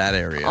what? That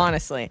area.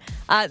 Honestly.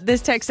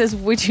 This text says,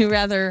 would you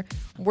rather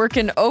work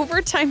an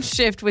overtime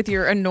shift with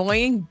your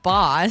annoying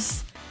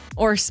boss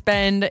or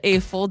spend a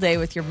full day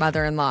with your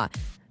mother-in-law?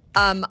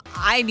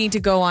 I need to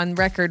go on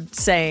record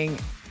saying,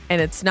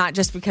 and it's not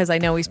just because I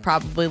know he's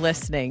probably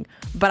listening,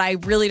 but I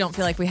really don't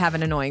feel like we have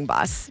an annoying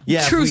boss.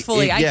 Yeah,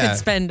 Truthfully, I could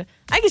spend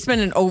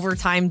an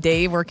overtime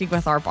day working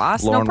with our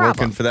boss. Lauren no problem.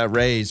 working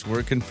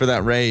for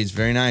that raise.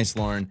 Very nice,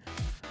 Lauren.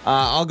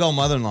 I'll go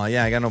mother-in-law.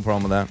 Yeah, I got no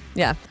problem with that.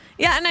 Yeah.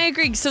 Yeah, and I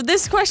agree. So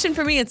this question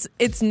for me,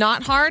 it's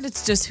not hard.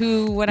 It's just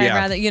who would I Yeah.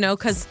 rather,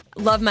 because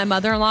love my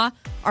mother-in-law.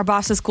 Our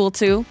boss is cool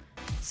too.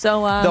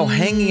 So Though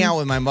hanging out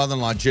with my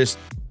mother-in-law just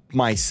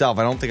myself.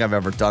 I don't think I've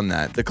ever done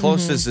that. The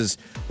closest is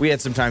we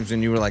had some times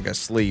when you were like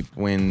asleep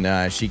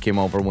when she came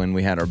over when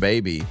we had our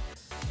baby.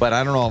 But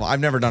I don't know.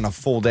 I've never done a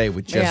full day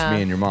with just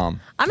me and your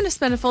mom. I'm going to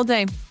spend a full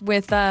day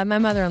with my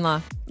mother-in-law.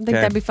 I think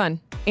that'd be fun.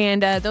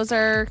 And those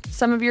are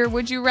some of your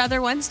Would You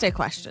Rather Wednesday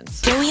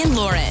questions. Joey and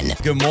Lauren.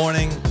 Good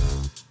morning.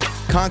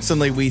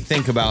 Constantly we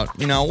think about,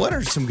 what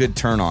are some good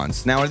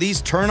turn-ons? Now, are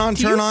these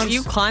turn-ons?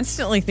 You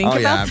constantly think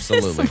about yeah, this?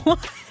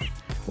 absolutely.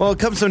 Well, it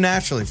comes so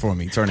naturally for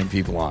me, turning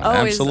people on. Oh,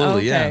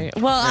 absolutely, okay.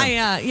 yeah.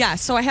 Well,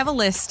 so I have a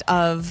list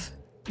of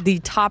the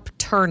top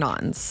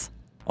turn-ons.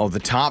 Oh, the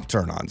top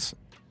turn-ons.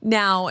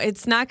 Now,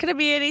 it's not going to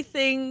be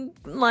anything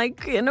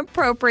like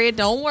inappropriate.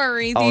 Don't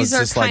worry. Oh, These it's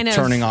are just kind like of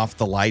turning off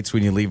the lights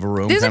when you leave a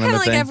room. These are kind of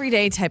like thing?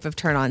 everyday type of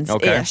turn-ons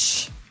Okay.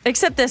 ish.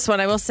 Except this one,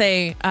 I will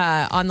say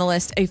on the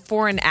list, a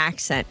foreign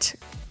accent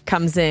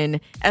comes in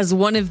as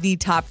one of the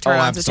top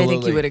turn-ons, which I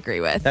think you would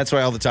agree with. That's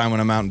why all the time when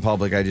I'm out in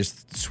public, I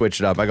just switch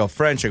it up. I go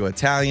French, I go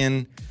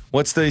Italian.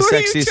 What's the Who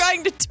sexiest? are you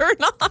trying to turn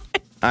on?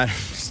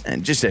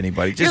 Just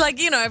anybody. You're like,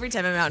 every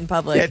time I'm out in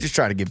public. Yeah, just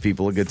try to give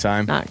people a good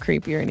time. Not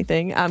creepy or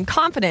anything.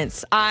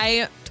 Confidence.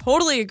 I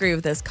totally agree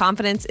with this.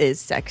 Confidence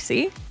is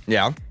sexy.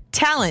 Yeah.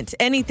 Talent,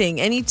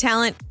 anything, any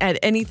talent at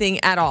anything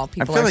at all.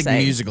 People I feel are like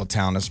saying. musical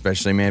talent,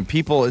 especially, man.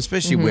 People,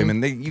 especially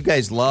women, you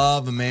guys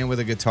love a man with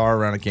a guitar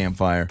around a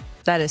campfire.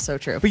 That is so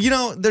true. But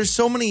there's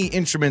so many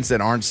instruments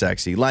that aren't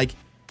sexy. Like,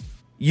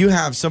 you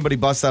have somebody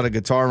bust out a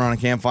guitar around a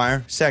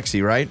campfire,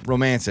 sexy, right?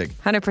 Romantic.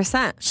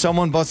 100%.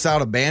 Someone busts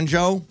out a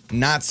banjo,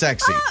 not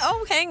sexy.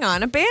 Hang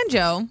on, a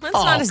banjo. That's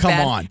Oh, not as come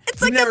bad. on.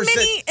 It's You like never a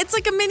mini. It's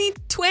like a mini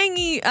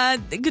twangy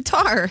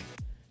guitar.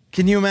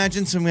 Can you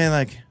imagine somebody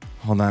like,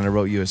 hold on, I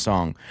wrote you a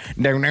song.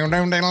 You're the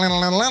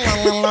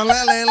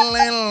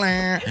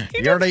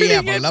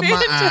apple of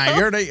my eye.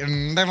 You're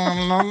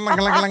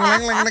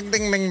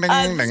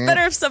It's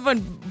better if someone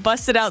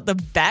busted out the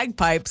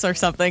bagpipes or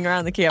something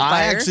around the campfire.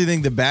 I actually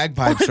think the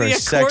bagpipes Or are the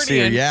sexier.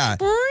 accordion. Yeah.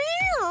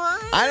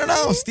 I don't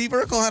know. Steve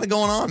Urkel had it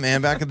going on,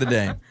 man, back in the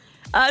day.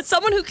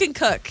 Someone who can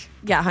cook.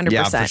 Yeah, 100%.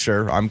 Yeah, for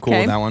sure. I'm cool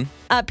with that one.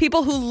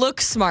 People who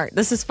look smart.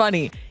 This is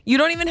funny. You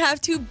don't even have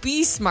to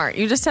be smart.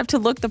 You just have to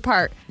look the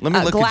part. Let me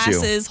look at you.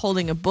 Glasses,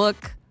 holding a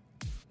book.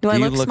 Do I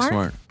You look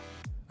smart?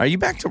 Are you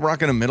back to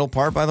rocking a middle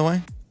part, by the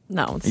way?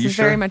 No, this you is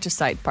very sure? much a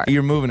side part.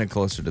 You're moving it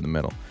closer to the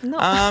middle. No.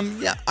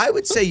 Yeah, I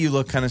would say you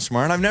look kind of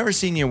smart. I've never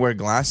seen you wear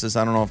glasses.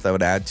 I don't know if that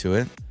would add to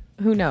it.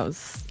 Who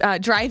knows?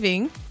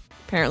 Driving.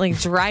 Apparently,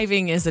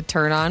 driving is a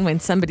turn on when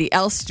somebody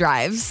else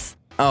drives.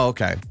 Oh,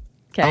 okay.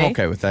 Okay. I'm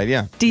okay with that,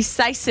 yeah.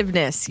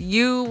 Decisiveness.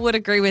 You would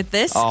agree with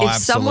this. Oh, if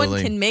someone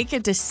absolutely. can make a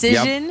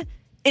decision,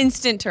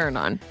 instant turn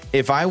on.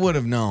 If I would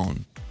have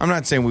known, I'm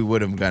not saying we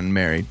would have gotten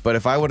married, but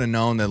if I would have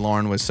known that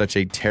Lauren was such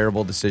a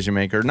terrible decision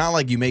maker, not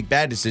like you make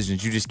bad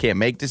decisions, you just can't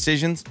make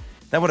decisions,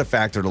 that would have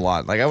factored a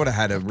lot. Like I would have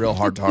had a real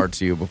heart-to-heart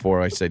to you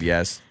before I said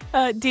yes.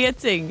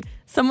 Dancing.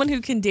 Someone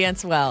who can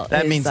dance well.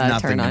 That is, means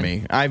nothing turn to on.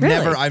 me. Really?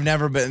 I've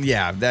never been,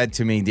 yeah, that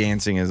to me,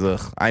 dancing is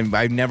ugh. I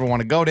never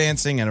want to go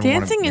dancing. I never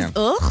Dancing wanna, is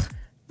ugh.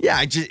 Yeah,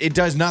 it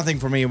does nothing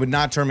for me. It would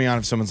not turn me on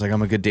if someone's like,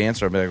 I'm a good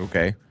dancer. I'd be like,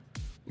 okay.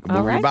 All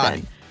Move your right,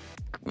 body.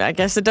 then. I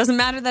guess it doesn't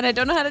matter that I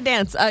don't know how to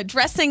dance.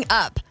 Dressing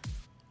up.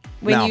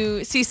 When No.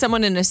 you see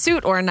someone in a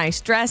suit or a nice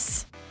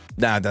dress.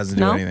 Nah, it doesn't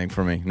do No? anything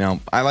for me. No,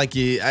 I like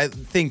you. I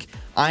think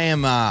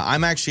I'm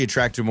actually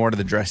attracted more to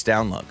the dressed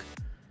down look.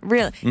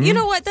 Really? Mm-hmm. You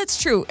know what? That's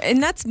true.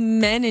 And that's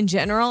men in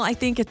general. I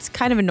think it's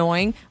kind of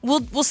annoying.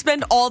 We'll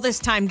spend all this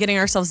time getting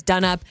ourselves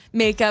done up,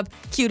 makeup,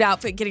 cute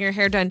outfit, getting our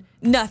hair done.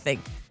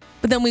 Nothing.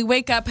 But then we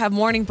wake up, have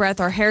morning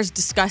breath, our hair's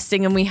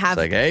disgusting, and we have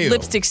like, hey,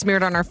 lipstick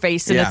smeared on our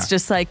face. And Yeah. it's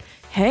just like,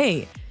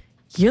 hey,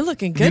 you're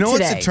looking good You know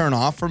today. what's a turn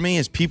off for me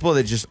is people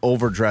that just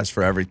overdress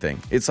for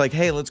everything. It's like,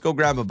 hey, let's go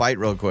grab a bite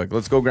real quick.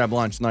 Let's go grab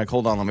lunch. And like,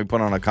 hold on, let me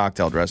put on a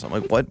cocktail dress. I'm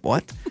like, what?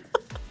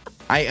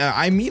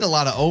 I meet a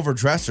lot of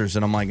overdressers,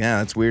 and I'm like, yeah,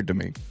 that's weird to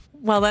me.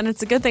 Well, then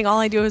it's a good thing all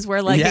I do is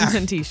wear leggings Yeah.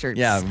 and t-shirts.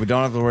 Yeah, we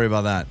don't have to worry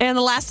about that. And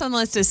the last on the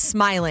list is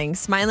smiling.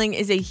 Smiling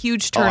is a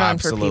huge turn on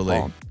for absolutely.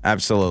 people.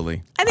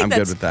 Absolutely. I think I'm that's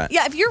good with that.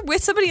 Yeah, if you're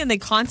with somebody and they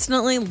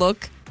constantly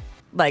look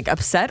like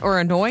upset or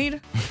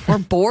annoyed or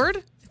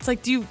bored, it's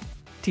like, do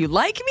you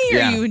like me?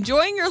 Yeah. Are you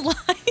enjoying your life?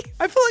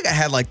 I feel like I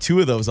had like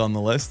 2 of those on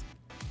the list.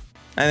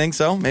 I think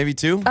so. Maybe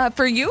 2.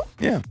 For you,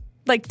 Yeah.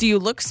 like, do you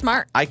look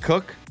smart? I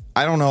cook.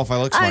 I don't know if I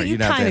look smart. You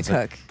You'd have to kind of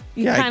answer. cook.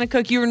 You Yeah, I- kind of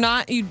cook. You're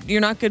not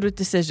good with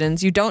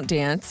decisions. You don't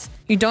dance.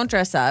 You don't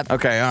dress up.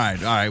 Okay, all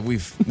right.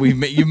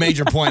 You made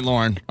your point,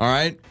 Lauren. All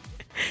right.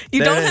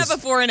 You There don't it have is. a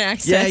foreign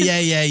accent.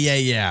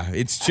 Yeah.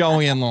 It's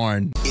Joey and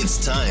Lauren.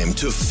 It's time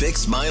to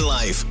fix my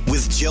life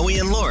with Joey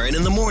and Lauren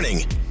in the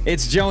morning.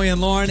 It's Joey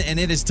and Lauren, and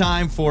it is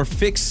time for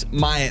Fix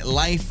My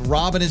Life.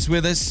 Robin is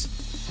with us.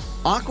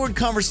 Awkward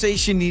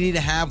conversation you need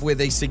to have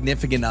with a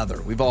significant other.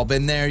 We've all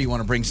been there. You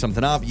want to bring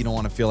something up. You don't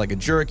want to feel like a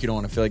jerk. You don't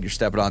want to feel like you're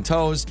stepping on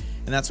toes.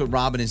 And that's what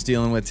Robin is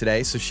dealing with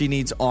today. So she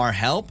needs our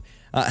help.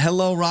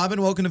 Hello,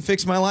 Robin. Welcome to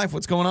Fix My Life.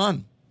 What's going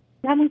on?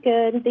 I'm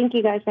good. Thank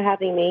you guys for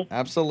having me.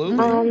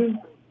 Absolutely.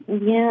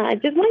 Yeah, I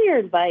just want your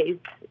advice,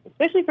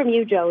 especially from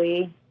you,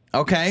 Joey.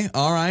 Okay.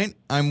 All right.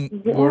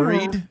 I'm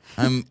worried.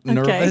 I'm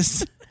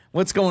nervous.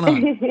 What's going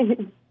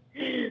on?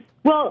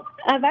 Well,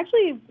 I've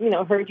actually,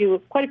 heard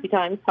you quite a few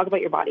times talk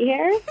about your body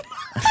hair.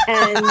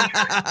 And,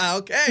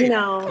 Okay.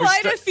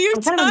 Quite a few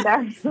I'm kind of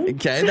embarrassed.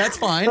 Okay, that's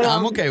fine. But,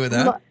 I'm okay with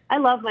that. I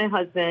love my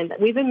husband.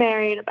 We've been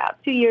married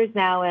about 2 years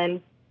now,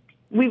 and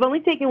we've only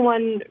taken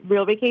one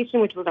real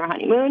vacation, which was our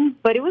honeymoon.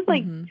 But it was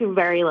to a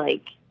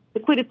very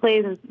secluded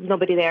place. There's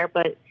nobody there.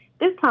 But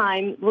this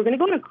time we're going to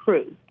go on a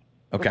cruise.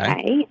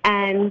 Okay.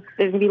 And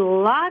there's going to be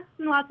lots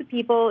and lots of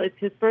people. It's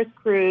his first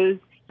cruise.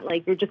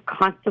 You're just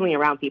constantly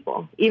around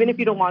people. Even if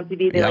you don't want to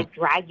be, they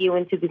drag you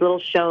into these little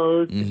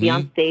shows to be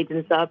on stage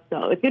and stuff.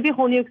 So it's going to be a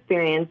whole new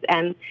experience.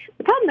 And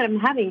the problem that I'm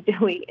having,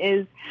 Joey,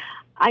 is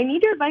I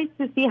need your advice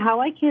to see how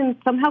I can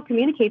somehow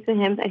communicate to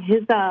him that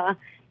his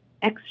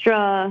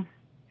extra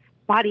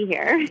body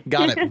hair.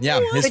 Got it. Yeah,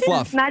 his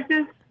fluff. It's not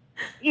just,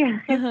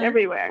 it's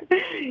everywhere.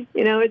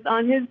 It's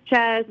on his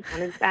chest, it's on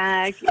his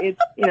back, it's,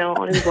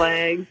 on his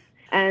legs.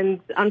 And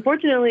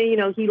unfortunately,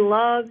 he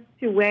loves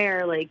to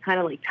wear kind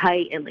of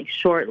tight and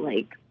short,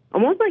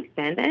 almost like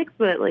spandex,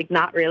 but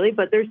not really.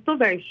 But they're still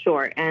very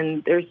short,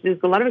 and there's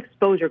just a lot of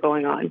exposure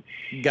going on.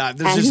 God,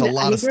 there's just a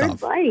lot of stuff.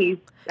 Advice.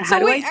 How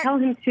do I tell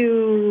him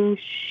to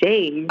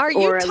shave? Are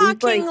you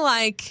talking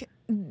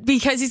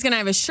because he's going to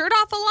have his shirt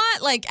off a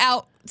lot,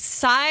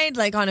 outside,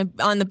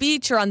 on the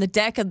beach or on the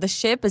deck of the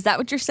ship? Is that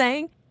what you're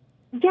saying?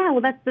 Yeah,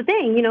 well, that's the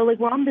thing.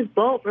 We're on this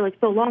boat for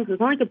so long, so it's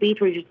not like a beach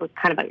where you're just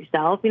kind of by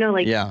yourself.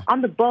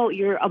 On the boat,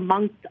 you're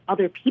amongst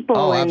other people.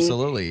 Oh, and,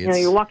 absolutely.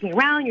 You're walking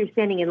around, you're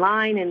standing in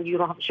line, and you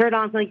don't have a shirt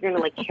on. It's not like you're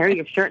going to carry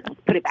your shirt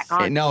and put it back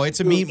on. No,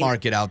 it's a meat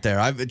market out there.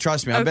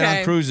 Trust me, I've been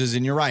on cruises,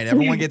 and you're right.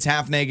 Everyone gets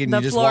half naked, and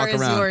you just walk around.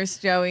 The floor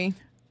is yours,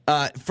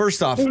 Joey.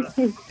 First off,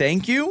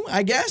 thank you,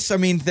 I guess. I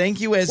mean,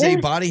 thank you as a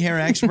body hair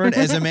expert,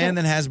 as a man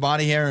that has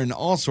body hair in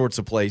all sorts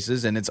of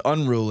places, and it's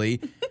unruly.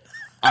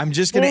 I'm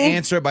just going to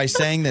answer it by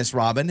saying this,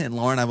 Robin, and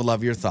Lauren, I would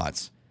love your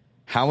thoughts.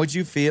 How would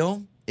you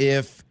feel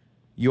if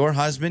your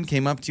husband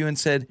came up to you and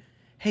said,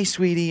 hey,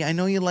 sweetie, I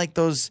know you like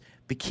those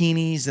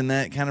bikinis and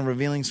that kind of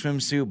revealing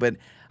swimsuit, but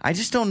I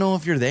just don't know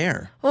if you're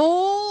there.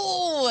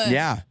 Oh.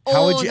 Yeah.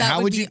 How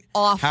would you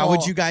awful. How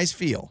would you guys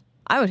feel?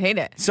 I would hate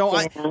it. So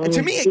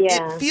to me,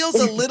 it feels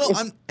a little,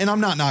 and I'm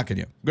not knocking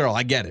you. Girl,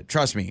 I get it.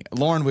 Trust me.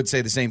 Lauren would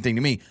say the same thing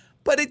to me.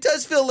 But it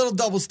does feel a little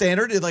double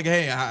standard. It's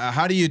hey,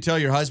 how do you tell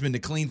your husband to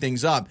clean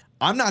things up?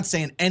 I'm not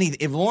saying anything.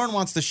 If Lauren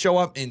wants to show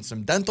up in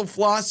some dental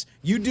floss,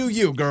 you do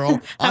you, girl.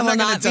 I'm not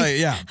going to tell you.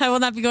 Yeah. I will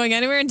not be going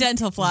anywhere in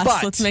dental floss.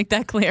 But let's make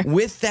that clear.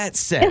 With that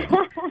said,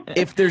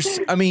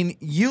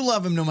 you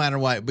love him no matter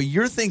what, but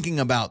you're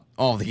thinking about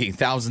all the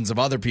thousands of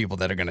other people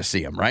that are going to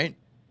see him, right?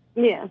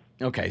 Yeah.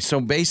 Okay,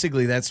 so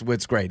basically that's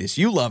what's great is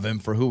you love him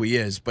for who he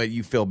is, but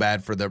you feel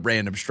bad for the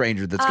random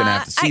stranger that's going to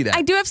have to see that.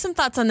 I do have some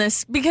thoughts on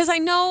this because I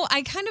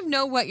kind of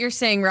know what you're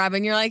saying,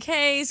 Robin. You're like,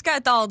 hey, he's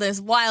got all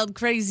this wild,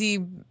 crazy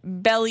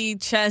belly,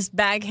 chest,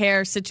 bag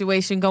hair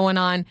situation going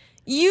on.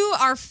 You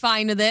are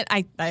fine with it.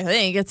 I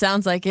think it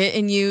sounds like it,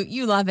 and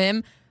you love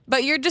him,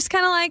 but you're just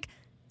kind of like,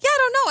 yeah, I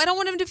don't know. I don't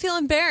want him to feel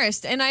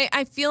embarrassed. And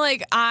I feel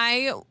like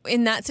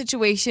in that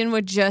situation,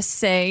 would just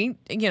say,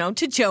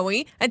 to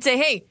Joey, I'd say,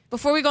 hey,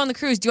 before we go on the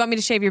cruise, do you want me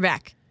to shave your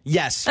back?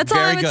 Yes. That's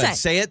very all I would good. say.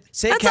 Say it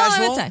That's casual. all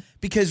I would say.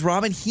 Because,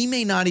 Robin, he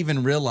may not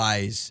even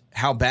realize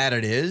how bad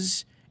it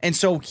is. And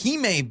so he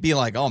may be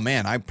like, oh,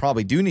 man, I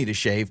probably do need a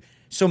shave.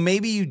 So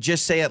maybe you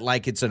just say it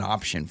like it's an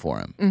option for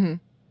him. Mm-hmm.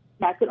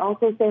 I could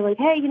also say,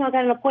 hey, I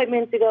got an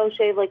appointment to go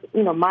shave,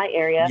 my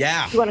area.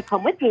 Yeah. If you want to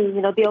come with me,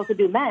 they also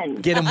do men.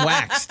 Get him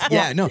waxed.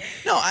 Yeah, no,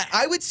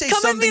 I would say come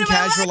something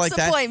casual like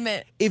that.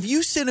 Appointment. If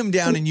you sit him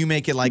down and you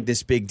make it like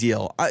this big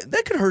deal,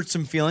 that could hurt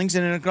some feelings,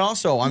 and it could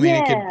also,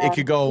 it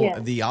could go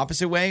the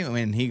opposite way.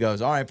 When he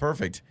goes, all right,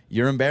 perfect.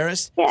 You're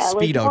embarrassed? Yeah,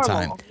 Speedo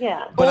time.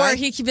 Yeah. But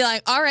he could be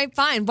like, all right,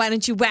 fine. Why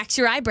don't you wax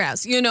your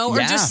eyebrows? Or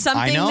just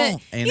something that,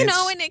 and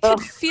it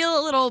could feel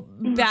a little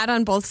bad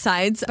on both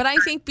sides. But I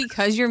think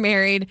because you're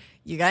married,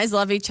 you guys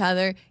love each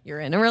other,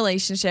 you're in a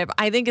relationship,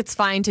 I think it's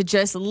fine to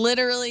just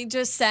literally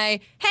just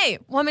say, hey,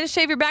 want me to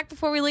shave your back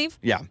before we leave?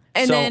 Yeah.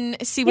 And then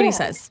see what he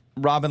says.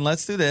 Robin,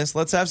 let's do this.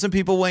 Let's have some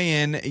people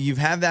weigh in. You've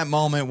had that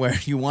moment where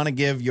you want to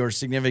give your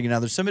significant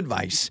other some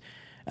advice.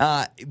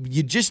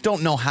 You just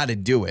don't know how to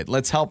do it.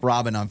 Let's help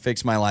Robin on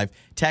Fix My Life.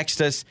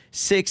 Text us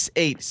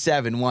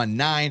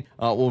 68719.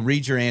 We'll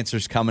read your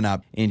answers coming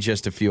up in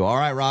just a few. All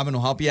right, Robin,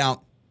 we'll help you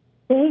out.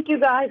 Thank you,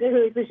 guys. I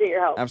really appreciate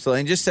your help.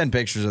 Absolutely. And just send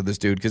pictures of this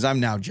dude because I'm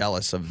now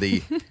jealous of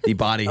the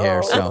body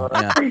hair. So,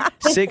 yeah.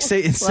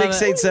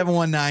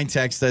 68719.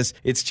 Text us.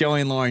 It's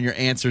Joey and Lauren. Your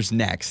answer's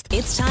next.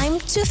 It's time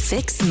to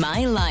Fix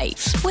My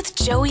Life with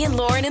Joey and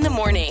Lauren in the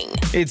morning.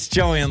 It's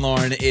Joey and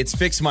Lauren. It's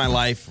Fix My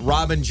Life.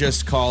 Robin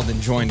just called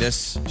and joined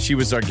us. She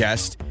was our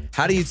guest.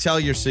 How do you tell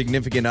your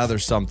significant other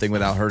something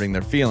without hurting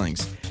their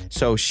feelings?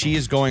 So she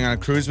is going on a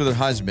cruise with her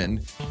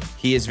husband.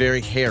 He is very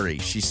hairy.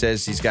 She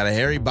says he's got a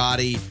hairy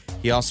body.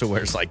 He also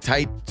wears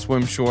tight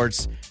swim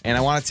shorts. And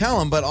I want to tell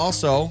him, but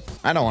also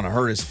I don't want to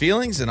hurt his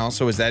feelings. And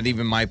also, is that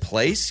even my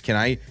place? Can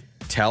I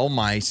tell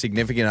my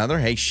significant other,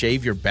 hey,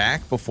 shave your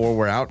back before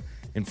we're out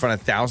in front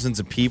of thousands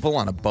of people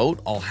on a boat,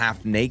 all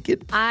half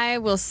naked. I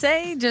will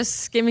say, just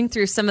skimming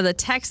through some of the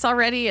texts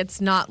already,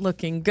 it's not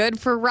looking good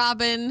for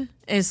Robin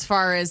as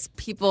far as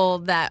people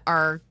that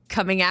are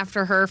coming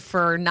after her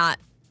for not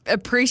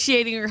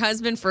appreciating her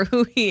husband for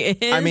who he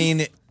is. I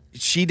mean,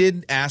 she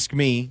did ask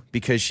me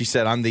because she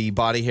said I'm the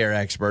body hair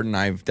expert and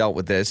I've dealt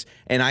with this.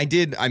 And I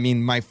did. I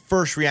mean, my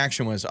first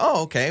reaction was,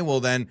 oh, okay, well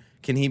then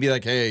can he be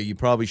like, hey, you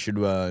probably should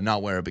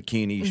not wear a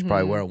bikini. You should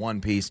probably wear a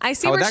one piece. I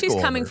see where she's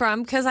coming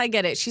from because I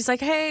get it. She's like,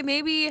 hey,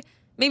 maybe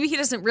he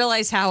doesn't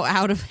realize how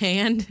out of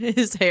hand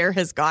his hair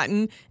has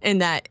gotten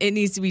and that it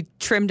needs to be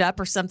trimmed up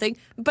or something.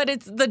 But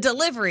it's the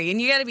delivery and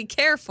you got to be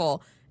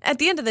careful. At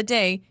the end of the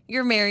day,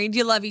 you're married,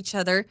 you love each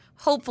other.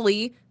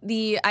 Hopefully,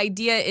 the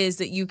idea is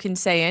that you can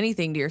say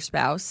anything to your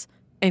spouse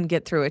and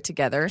get through it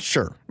together.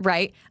 Sure.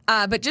 Right?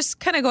 But just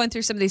kind of going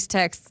through some of these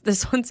texts,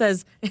 this one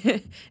says,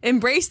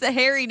 embrace the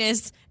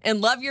hairiness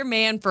and love your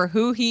man for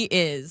who he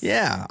is.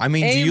 Yeah. I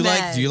mean,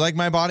 Amen. do you like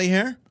my body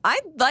hair? I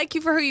like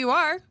you for who you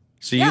are.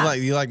 So Yeah.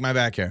 you like my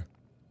back hair?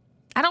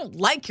 I don't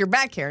like your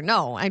back hair.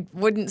 No, I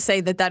wouldn't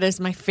say that is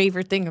my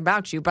favorite thing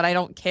about you, but I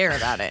don't care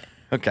about it.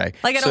 Okay.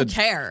 Like, I don't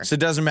care. So it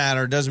doesn't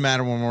matter. It doesn't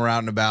matter when we're out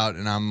and about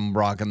and I'm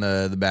rocking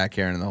the back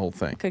hair and the whole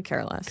thing. Could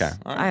care less. Okay.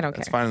 All right. I don't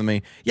That's care. fine with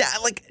me. Yeah,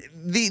 like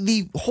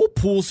the whole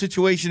pool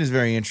situation is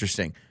very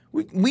interesting.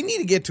 We need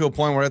to get to a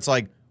point where it's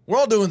like we're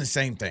all doing the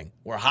same thing.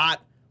 We're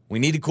hot. We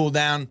need to cool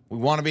down. We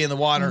want to be in the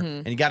water,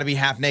 and you got to be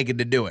half naked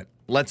to do it.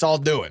 Let's all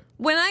do it.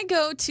 When I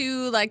go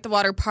to like the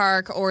water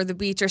park or the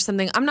beach or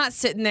something, I'm not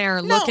sitting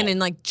there looking and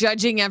like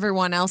judging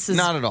everyone else's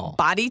Not at all.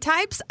 body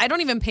types. I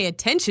don't even pay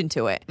attention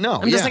to it. No,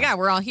 I'm just yeah. like,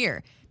 we're all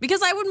here.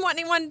 Because I wouldn't want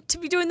anyone to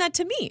be doing that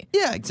to me.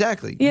 Yeah,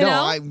 exactly. You no,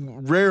 know? I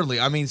rarely.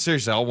 I mean,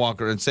 seriously, I'll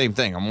walk around. Same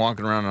thing. I'm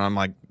walking around and I'm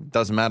like,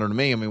 doesn't matter to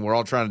me. I mean, we're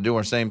all trying to do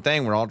our same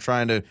thing. We're all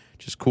trying to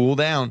just cool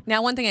down.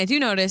 Now, one thing I do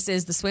notice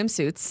is the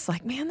swimsuits. It's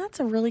like, man, that's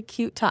a really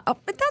cute top. Oh,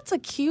 but that's a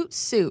cute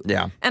suit.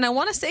 Yeah. And I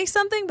want to say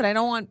something, but I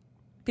don't want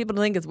people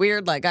to think it's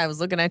weird. Like I was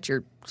looking at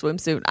your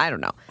swimsuit. I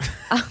don't know.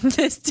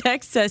 This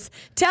text says,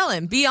 tell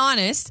him, be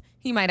honest.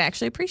 He might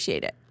actually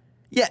appreciate it.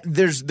 Yeah,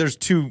 there's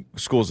two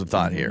schools of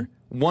thought here.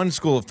 One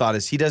school of thought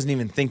is he doesn't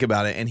even think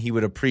about it and he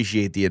would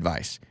appreciate the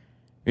advice.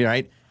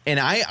 Right? And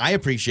I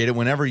appreciate it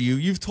whenever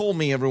you've told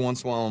me every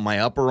once in a while on my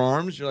upper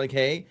arms, you're like,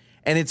 hey,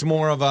 and it's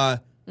more of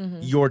a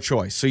your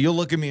choice. So you'll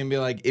look at me and be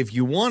like, if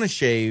you want to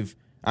shave,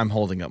 I'm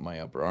holding up my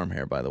upper arm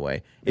hair, by the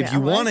way. If Yeah,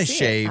 you well, I want to see it.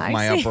 shave I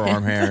my see upper it.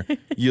 arm hair,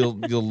 you'll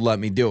let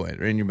me do it.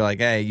 And you'll be like,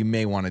 hey, you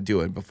may want to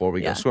do it before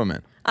we Yeah. go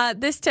swimming.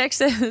 This text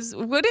says,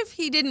 what if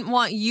he didn't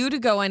want you to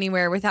go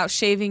anywhere without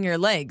shaving your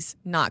legs?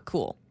 Not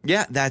cool.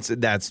 Yeah,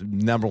 that's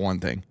number one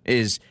thing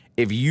is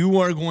if you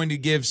are going to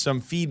give some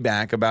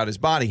feedback about his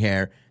body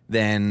hair,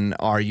 then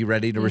are you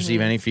ready to receive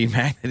any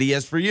feedback that he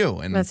has for you?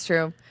 And That's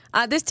true.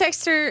 This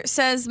texter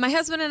says, my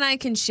husband and I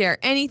can share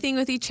anything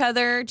with each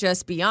other.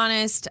 Just be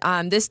honest.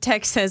 This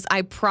text says,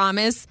 I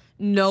promise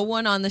no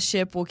one on the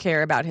ship will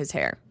care about his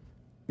hair.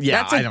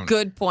 yeah, That's a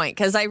good point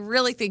because I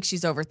really think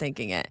she's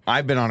overthinking it.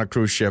 I've been on a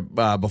cruise ship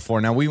before.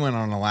 Now, we went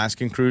on an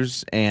Alaskan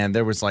cruise, and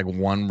there was like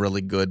one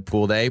really good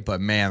pool day. But,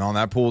 man, on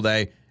that pool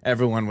day,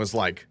 everyone was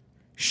like,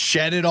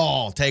 shed it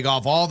all. Take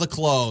off all the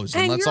clothes,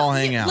 and let's you're- all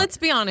hang out. Let's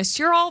be honest.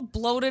 You're all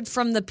bloated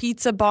from the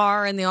pizza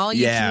bar and the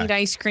all-you-can-eat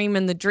ice cream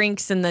and the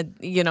drinks and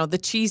the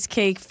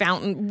cheesecake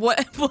fountain,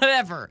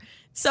 whatever.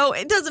 So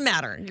it doesn't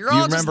matter. You're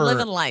all just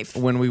living life.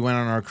 When we went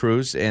on our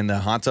cruise and the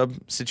hot tub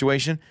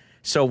situation?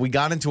 So we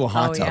got into a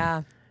hot tub.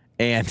 Yeah.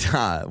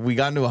 And we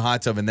got into a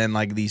hot tub, and then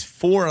like these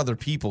 4 other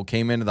people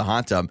came into the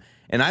hot tub,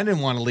 and I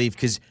didn't want to leave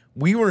because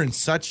we were in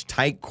such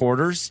tight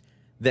quarters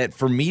that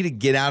for me to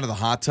get out of the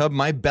hot tub,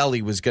 my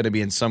belly was going to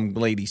be in some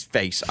lady's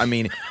face. I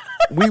mean,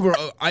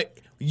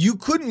 you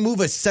couldn't move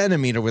a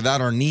centimeter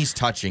without our knees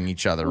touching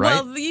each other,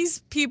 right? Well, these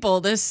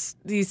people, these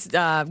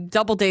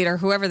double date or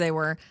whoever they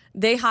were,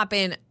 they hop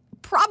in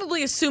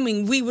probably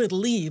assuming we would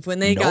leave when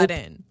they got Nope.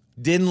 in.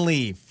 Didn't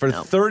leave. For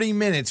 30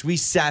 minutes, we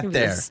sat It was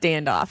there. a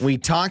standoff. We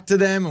talked to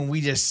them, and we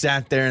just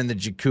sat there in the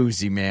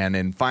jacuzzi, man,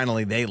 and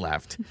finally they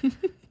left.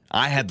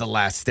 I had the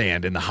last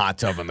stand in the hot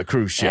tub on the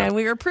cruise ship. And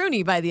we were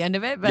pruny by the end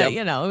of it, but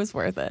Yep. it was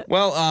worth it.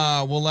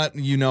 Well, we'll let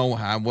you know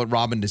what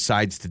Robin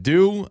decides to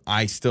do.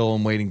 I still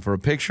am waiting for a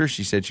picture.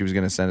 She said she was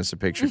going to send us a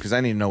picture because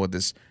I need to know what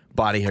this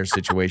body hair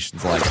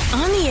situation's like.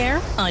 On the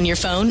air, on your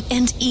phone,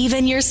 and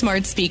even your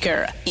smart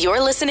speaker.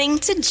 You're listening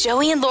to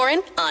Joey and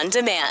Lauren on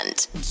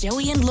demand.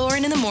 Joey and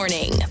Lauren in the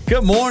morning.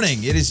 Good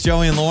morning. It is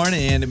Joey and Lauren,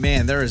 and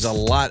man, there is a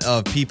lot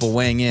of people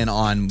weighing in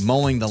on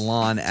mowing the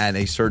lawn at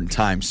a certain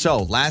time.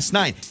 So last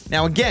night,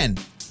 now again,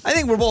 I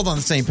think we're both on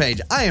the same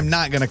page. I am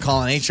not going to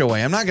call an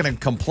HOA. I'm not going to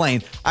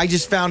complain. I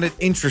just found it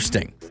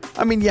interesting.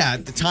 I mean, yeah,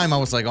 at the time I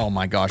was like, oh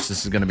my gosh,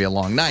 this is going to be a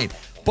long night.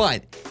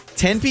 But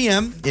 10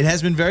 p.m., it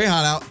has been very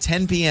hot out.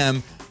 10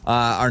 p.m.,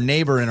 our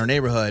neighbor in our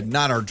neighborhood,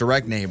 not our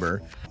direct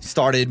neighbor,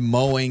 started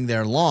mowing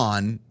their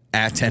lawn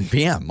at 10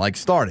 p.m.,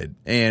 started.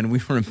 And we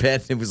were in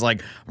bed, and it was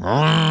like,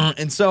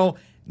 and so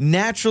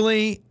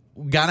naturally,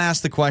 got to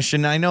ask the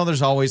question. I know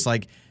there's always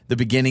the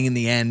beginning and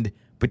the end,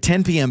 but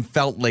 10 p.m.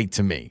 felt late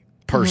to me.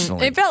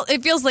 personally.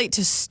 It feels late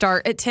to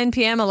start at 10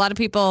 p.m. A lot of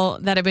people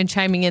that have been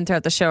chiming in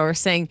throughout the show are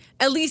saying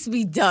at least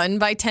be done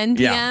by 10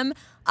 p.m.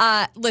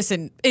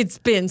 Listen, it's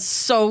been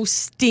so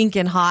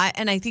stinking hot,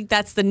 and I think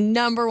that's the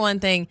number one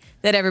thing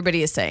that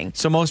everybody is saying.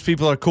 So most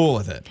people are cool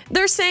with it.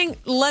 They're saying,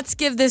 let's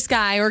give this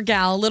guy or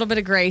gal a little bit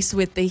of grace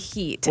with the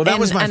heat. Well, that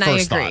was my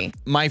first I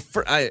agree.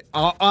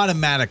 thought.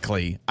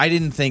 Automatically, I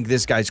didn't think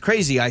this guy's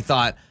crazy. I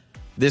thought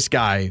this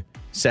guy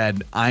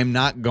said, I'm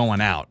not going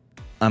out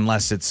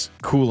unless it's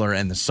cooler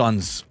and the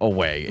sun's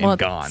away and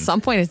gone. At some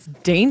point, it's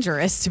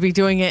dangerous to be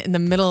doing it in the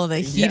middle of the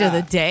heat of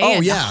the day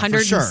at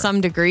 100 and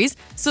some degrees.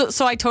 So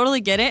I totally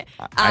get it.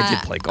 I did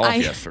play golf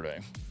yesterday.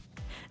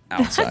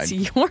 Outside. That's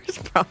yours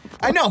problem.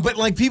 I know, but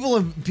like people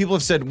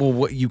have said, well,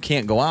 what, you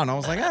can't go out. And I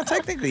was like,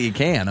 technically you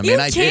can. I mean, you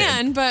I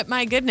can, did. But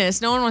my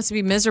goodness, no one wants to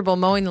be miserable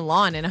mowing the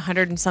lawn in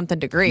 100 and something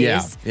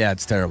degrees. Yeah,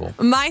 it's terrible.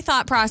 My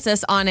thought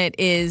process on it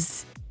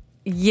is,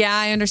 yeah,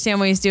 I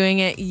understand why he's doing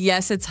it.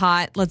 Yes, it's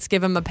hot. Let's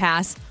give him a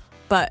pass.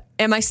 But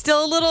am I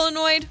still a little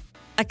annoyed?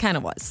 I kind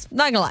of was.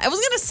 Not gonna lie. I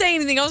wasn't gonna say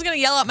anything. I was gonna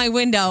yell out my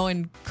window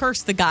and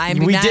curse the guy and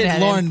be mad at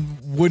him. Lauren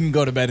wouldn't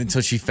go to bed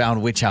until she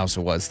found which house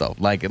it was, though.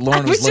 Like,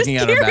 Lauren was looking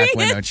out her back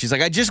window, and she's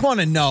like, I just want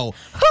to know.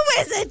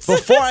 Who is it?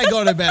 Before I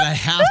go to bed, I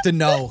have to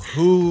know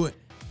who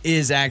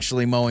is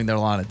actually mowing their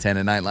lawn at 10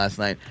 at night last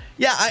night.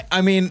 Yeah,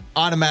 I mean,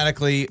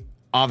 automatically,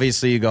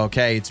 obviously, you go,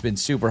 okay, it's been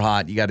super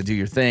hot. You got to do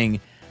your thing.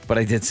 But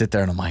I did sit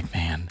there, and I'm like,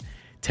 man,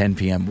 10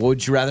 p.m.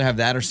 Would you rather have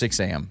that or 6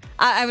 a.m.?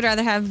 I would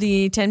rather have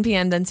the 10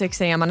 p.m. than 6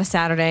 a.m. on a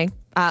Saturday.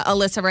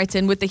 Alyssa writes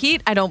in, with the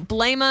heat, I don't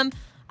blame him.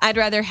 I'd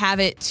rather have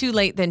it too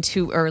late than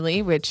too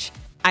early, which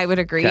I would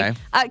agree. Okay.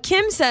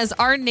 Kim says,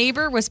 our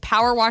neighbor was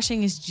power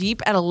washing his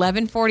Jeep at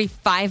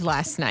 11:45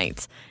 last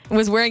night and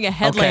was wearing a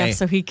headlamp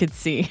so he could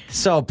see.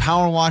 So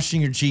power washing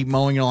your Jeep,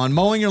 mowing your lawn.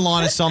 Mowing your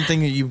lawn is something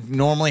that you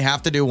normally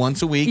have to do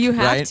once a week, You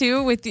have right?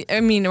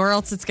 to, or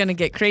else it's going to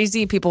get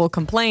crazy. People will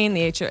complain.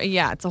 It's a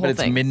whole But it's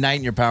thing. midnight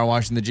and you're power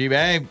washing the Jeep.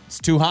 Hey, it's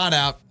too hot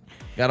out.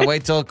 Got to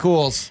wait till it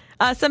cools.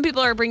 Some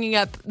people are bringing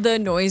up the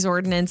noise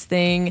ordinance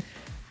thing.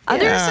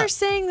 Others are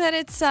saying that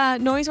it's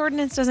noise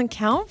ordinance doesn't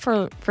count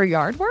for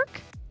yard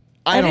work.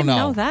 I don't didn't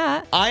know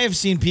that. I have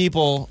seen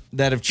people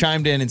that have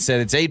chimed in and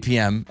said it's 8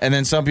 p.m. and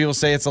then some people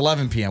say it's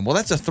 11 p.m. Well,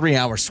 that's a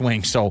 3-hour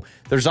swing. So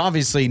there's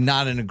obviously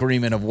not an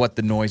agreement of what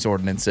the noise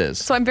ordinance is.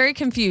 So I'm very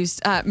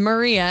confused.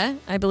 Maria,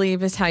 I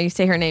believe is how you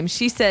say her name.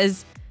 She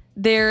says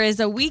there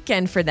is a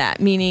weekend for that,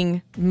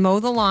 meaning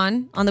mow the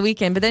lawn on the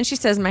weekend. But then she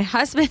says, my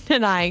husband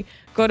and I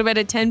go to bed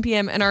at 10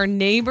 p.m. and our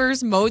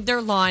neighbors mowed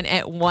their lawn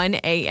at 1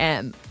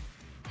 a.m.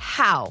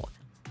 How?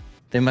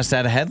 They must have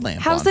had a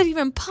headlamp. How's that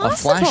even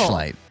possible? A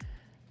flashlight.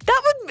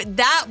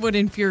 That would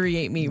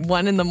infuriate me.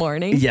 1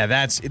 a.m. Yeah,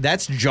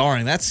 that's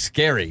jarring. That's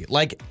scary.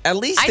 Like at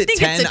least I at think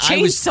 10, it's a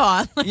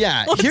chainsaw.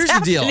 Yeah, What's here's the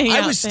deal. happening I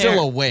out was there? still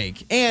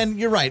awake, and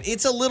you're right.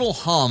 It's a little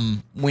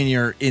hum when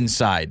you're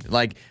inside.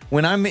 Like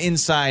when I'm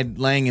inside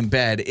laying in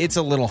bed, it's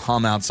a little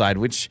hum outside,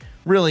 which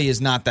really is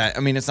not that.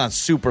 I mean, it's not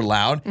super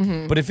loud.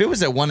 Mm-hmm. But if it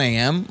was at 1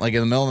 a.m., like in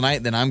the middle of the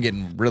night, then I'm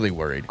getting really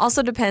worried.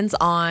 Also depends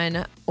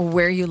on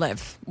where you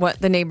live, what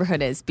the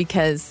neighborhood is,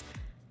 because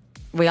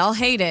we all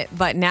hate it,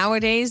 but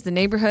nowadays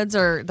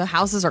the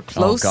houses are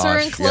closer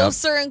and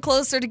closer and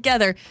closer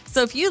together.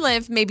 So if you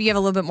live, maybe you have a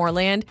little bit more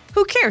land.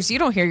 Who cares? You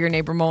don't hear your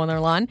neighbor mowing their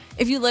lawn.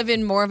 If you live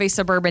in more of a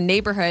suburban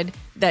neighborhood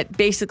that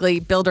basically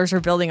builders are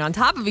building on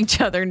top of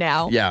each other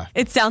now,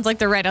 it sounds like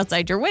they're right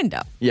outside your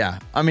window. Yeah.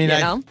 I mean, You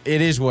know?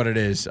 it is what it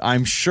is.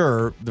 I'm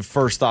sure the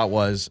first thought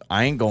was,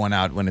 I ain't going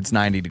out when it's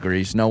 90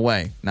 degrees. No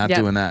way. Not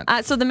doing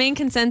that. So the main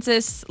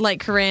consensus,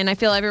 like Corinne, I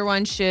feel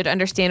everyone should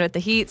understand with the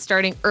heat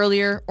starting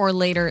earlier or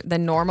later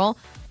than normal.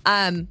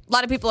 A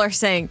lot of people are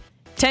saying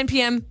 10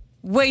 p.m.,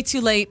 way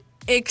too late,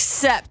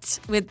 except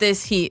with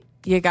this heat.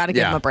 You got to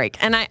give them a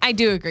break. And I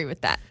do agree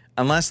with that.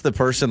 Unless the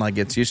person like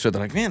gets used to it,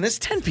 they're like, man, this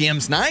 10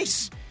 p.m.'s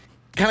nice.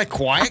 Kind of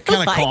quiet,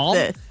 kind of like calm.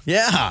 this.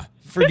 Yeah.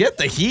 Forget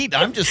the heat.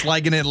 I'm just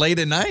liking it late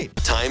at night.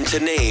 Time to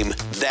name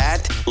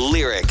that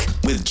lyric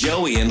with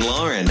Joey and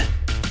Lauren.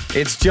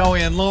 It's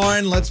Joey and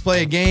Lauren. Let's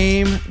play a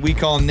game we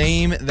call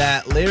Name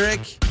That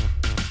Lyric.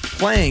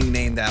 Playing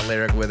Name That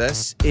Lyric with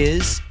us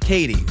is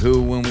Katie,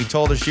 who, when we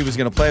told her she was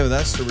going to play with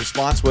us, her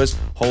response was,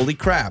 holy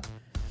crap.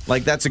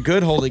 Like, that's a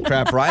good holy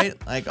crap, right?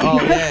 Like, oh,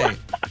 yay.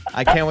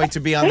 I can't wait to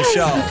be on the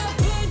show.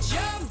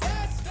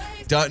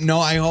 No,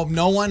 I hope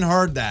no one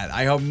heard that.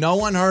 I hope no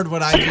one heard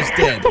what I just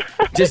did.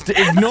 Just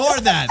ignore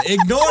that.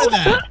 Ignore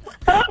that.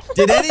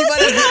 Did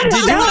anybody? Did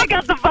you? I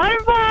got the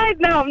butterflies.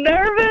 Now I'm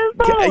nervous.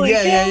 Holy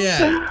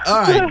Yeah.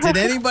 All right. Did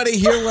anybody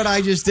hear what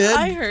I just did?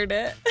 I heard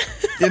it.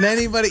 Did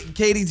anybody?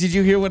 Katie, did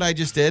you hear what I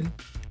just did?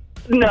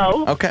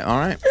 No. Okay. All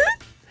right.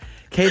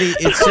 Katie,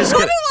 it's just.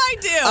 What do I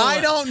do?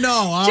 I don't know.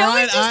 All Joey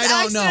right. just I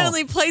don't know.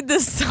 accidentally played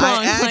this song I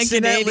like an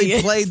accidentally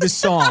idiot. played the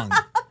song.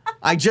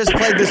 I just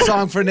played the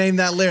song for Name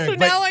That Lyric. So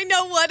now I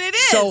know what it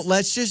is. So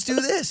let's just do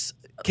this.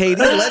 Katie,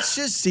 let's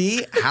just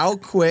see how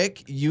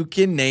quick you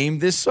can name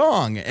this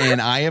song. And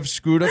I have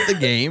screwed up the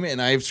game,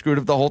 and I have screwed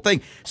up the whole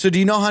thing. So do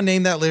you know how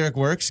Name That Lyric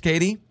works,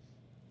 Katie?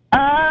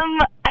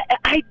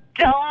 I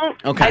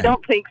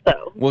don't think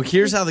so. Well,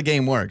 here's how the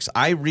game works.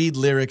 I read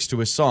lyrics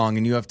to a song,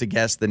 and you have to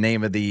guess the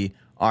name of the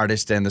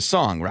artist and the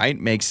song, right?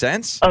 Makes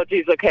sense? Oh,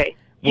 geez, okay.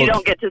 You Well,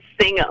 don't get to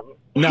sing them.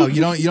 No,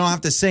 you don't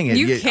have to sing it.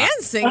 You can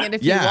sing it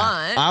if you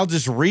want. I'll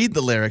just read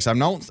the lyrics. I'm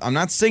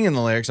not singing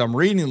the lyrics. I'm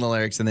reading the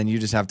lyrics, and then you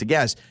just have to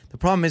guess. The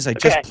problem is I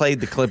just played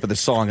the clip of the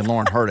song, and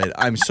Lauren heard it.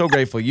 I'm so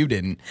grateful you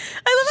didn't.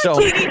 I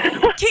love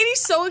how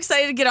Katie's so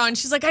excited to get on.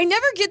 She's like, I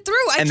never get through.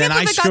 I can't believe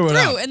I got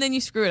through. And then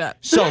you screw it up.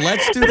 So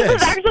let's do This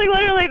this. is actually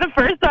literally the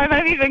first time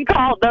I've even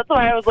called. That's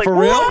why I was like, For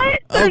real? what?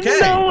 There's Okay.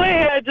 no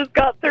way I just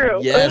got through.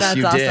 Yes, That's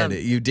you awesome.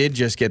 did. You did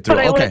just get through.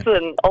 But I Okay.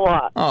 listen a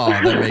lot. Oh,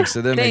 that makes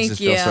us Thank feel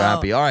so you.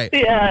 happy. All right.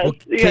 Yes,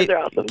 you guys are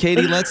awesome.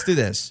 Katie, let's do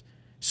this.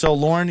 So,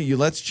 Lauren,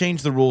 let's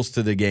change the rules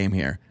to the game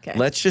here. Okay.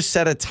 Let's just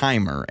set a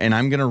timer, and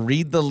I'm going to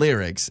read the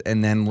lyrics,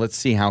 and then let's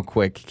see how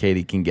quick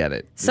Katie can get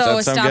it. Does So that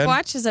a sound good?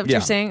 stopwatch? Is that what you're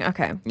saying?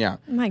 Okay. Yeah.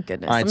 My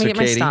goodness. All right, Let me so get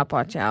my Katie,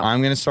 stopwatch out.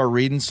 I'm going to start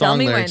reading Tell song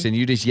me lyrics, when. and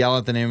you just yell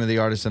out the name of the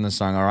artist and the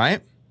song, all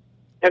right?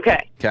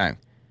 Okay. Okay.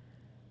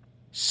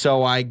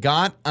 So I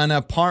got an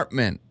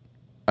apartment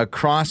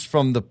across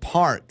from the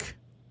park.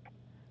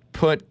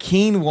 Put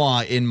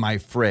quinoa in my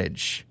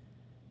fridge.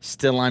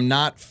 Still, I'm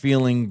not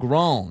feeling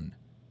grown.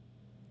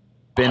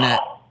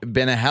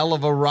 Been a hell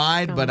of a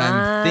ride, but I'm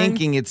on.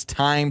 thinking it's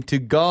time to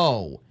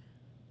go.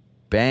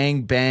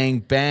 Bang, bang,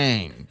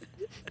 bang.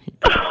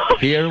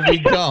 Here we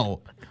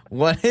go.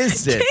 What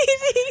is it?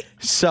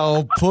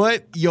 So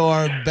put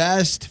your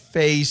best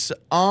face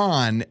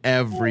on,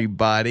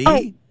 everybody.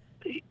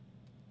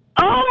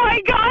 Oh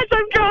my gosh,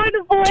 I'm drawing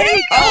a blank.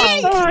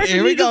 Oh, I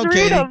here we need go, to read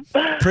Katie. 'em.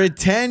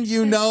 Pretend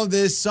you know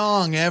this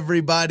song.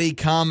 Everybody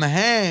come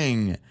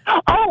hang.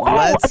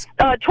 Let's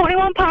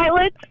 21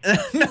 Pilots.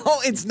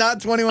 No, it's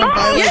not 21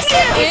 Pilots. Yes,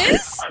 it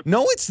is.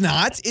 No, it's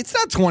not. It's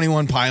not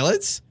 21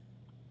 Pilots.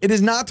 It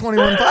is not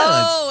 21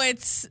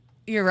 Pilots. Oh,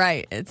 you're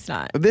right. It's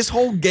not. This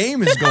whole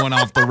game is going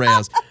off the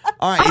rails.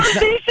 All right, it's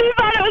not. See, she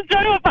thought it was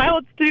 21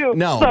 Pilots too.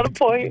 No. Not a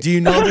point. Do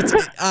you know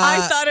that?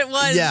 I thought it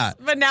was. yeah.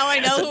 But now I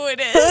know who it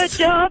is. Put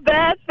your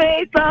best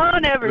face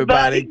on,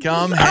 everybody. Everybody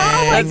come Oh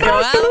hang. my Let's go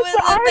gosh, out who's with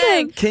the a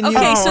bang. artist? Can you-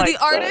 Okay, Oh so my the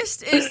God.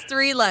 artist is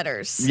 3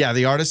 letters. Yeah,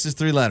 the artist is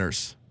 3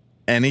 letters.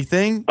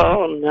 Anything?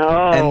 Oh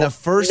no. And the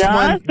first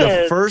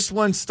Nothing.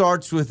 one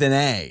starts with an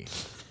A.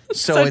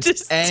 So it's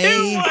just A.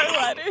 2 more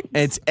letters.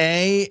 It's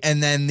A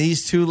and then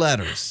these 2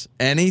 letters.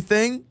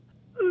 Anything?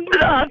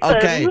 Nothing.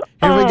 Okay,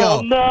 here we go.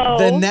 Oh, no.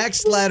 The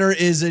next letter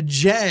is a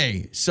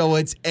J. So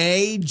it's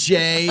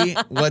A-J.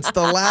 What's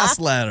the last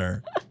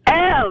letter?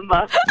 M.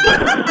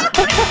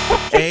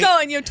 Keep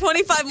going. You have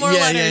 25 more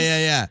letters.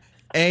 Yeah.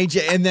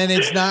 A-J. And then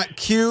it's not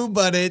Q,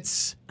 but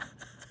it's...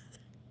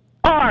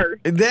 R.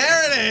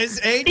 There it is.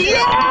 A-J.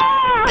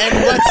 Yeah!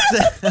 And what's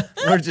the...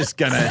 We're just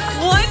gonna...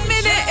 1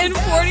 minute and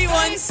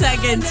 41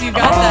 seconds. You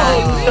got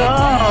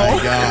that. Oh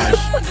my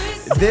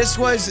gosh. This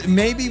was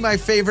maybe my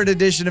favorite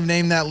edition of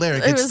Name That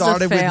Lyric. It It was a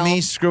started with fail.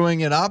 me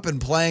screwing it up and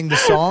playing the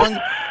song,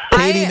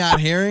 Katie not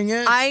hearing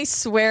it. I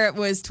swear it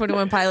was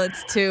 21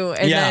 Pilots too.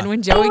 And Yeah. then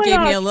when Joey Oh my gave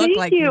me gosh, a look thank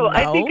like, you. no.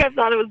 I think I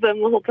thought it was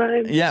them the whole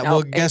time. Yeah, No,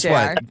 well, guess AJR.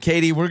 what?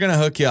 Katie, we're going to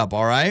hook you up,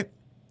 all right?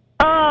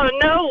 Oh,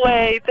 no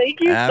way.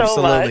 Thank you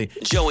Absolutely. so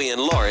much. Joey and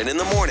Lauren in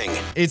the morning.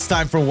 It's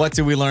time for What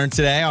Did We Learn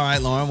Today? All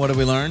right, Lauren, what did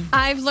we learn?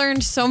 I've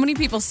learned so many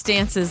people's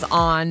stances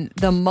on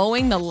the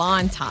mowing the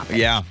lawn topic.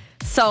 Yeah.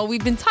 So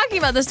we've been talking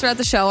about this throughout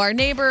the show. Our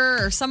neighbor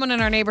or someone in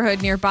our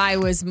neighborhood nearby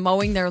was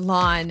mowing their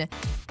lawn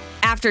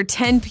after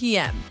 10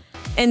 p.m.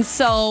 And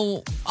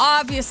so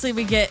obviously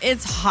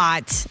it's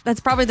hot. That's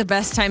probably the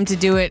best time to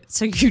do it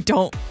so you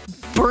don't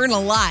burn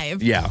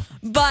alive. Yeah.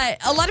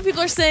 But a lot of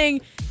people are saying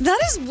that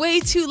is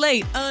way too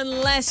late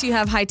unless you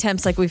have high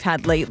temps like we've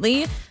had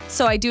lately.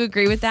 So I do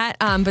agree with that.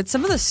 But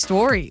some of the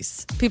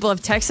stories people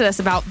have texted us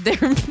about their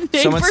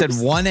neighbors. Someone said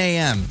 1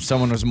 a.m.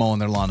 Someone was mowing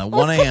their lawn at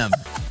 1 a.m.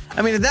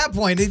 I mean, at that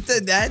point,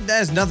 that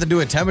has nothing to do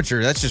with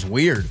temperature. That's just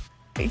weird.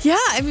 Yeah,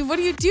 I mean, what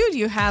do? Do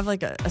you have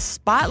like a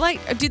spotlight?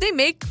 Do they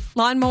make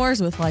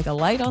lawnmowers with like a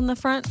light on the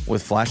front?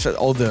 With flashlight?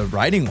 Oh, the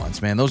riding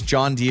ones, man. Those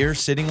John Deere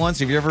sitting ones.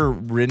 Have you ever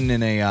ridden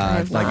in a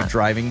have like not. a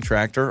driving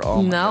tractor?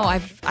 Oh, my No,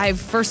 gosh. I've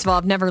first of all,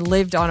 I've never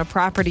lived on a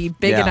property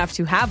big Yeah. enough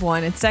to have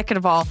one, and second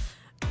of all,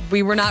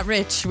 we were not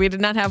rich. We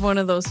did not have one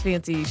of those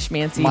fancy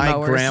schmancy My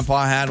mowers.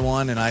 grandpa had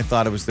one, and I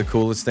thought it was the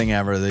coolest thing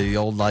ever. The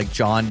old like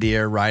John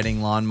Deere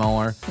riding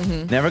lawnmower.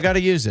 Never got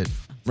to use it.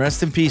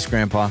 Rest in peace,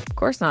 Grandpa. Of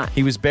course not.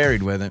 He was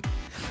buried with it.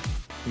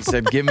 He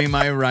said, "Give me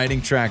my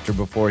riding tractor"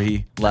 before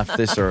he left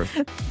this earth.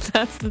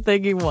 That's the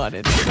thing he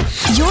wanted.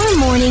 Your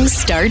mornings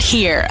start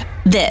here.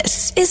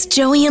 This is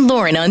Joey and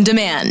Lauren on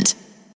Demand.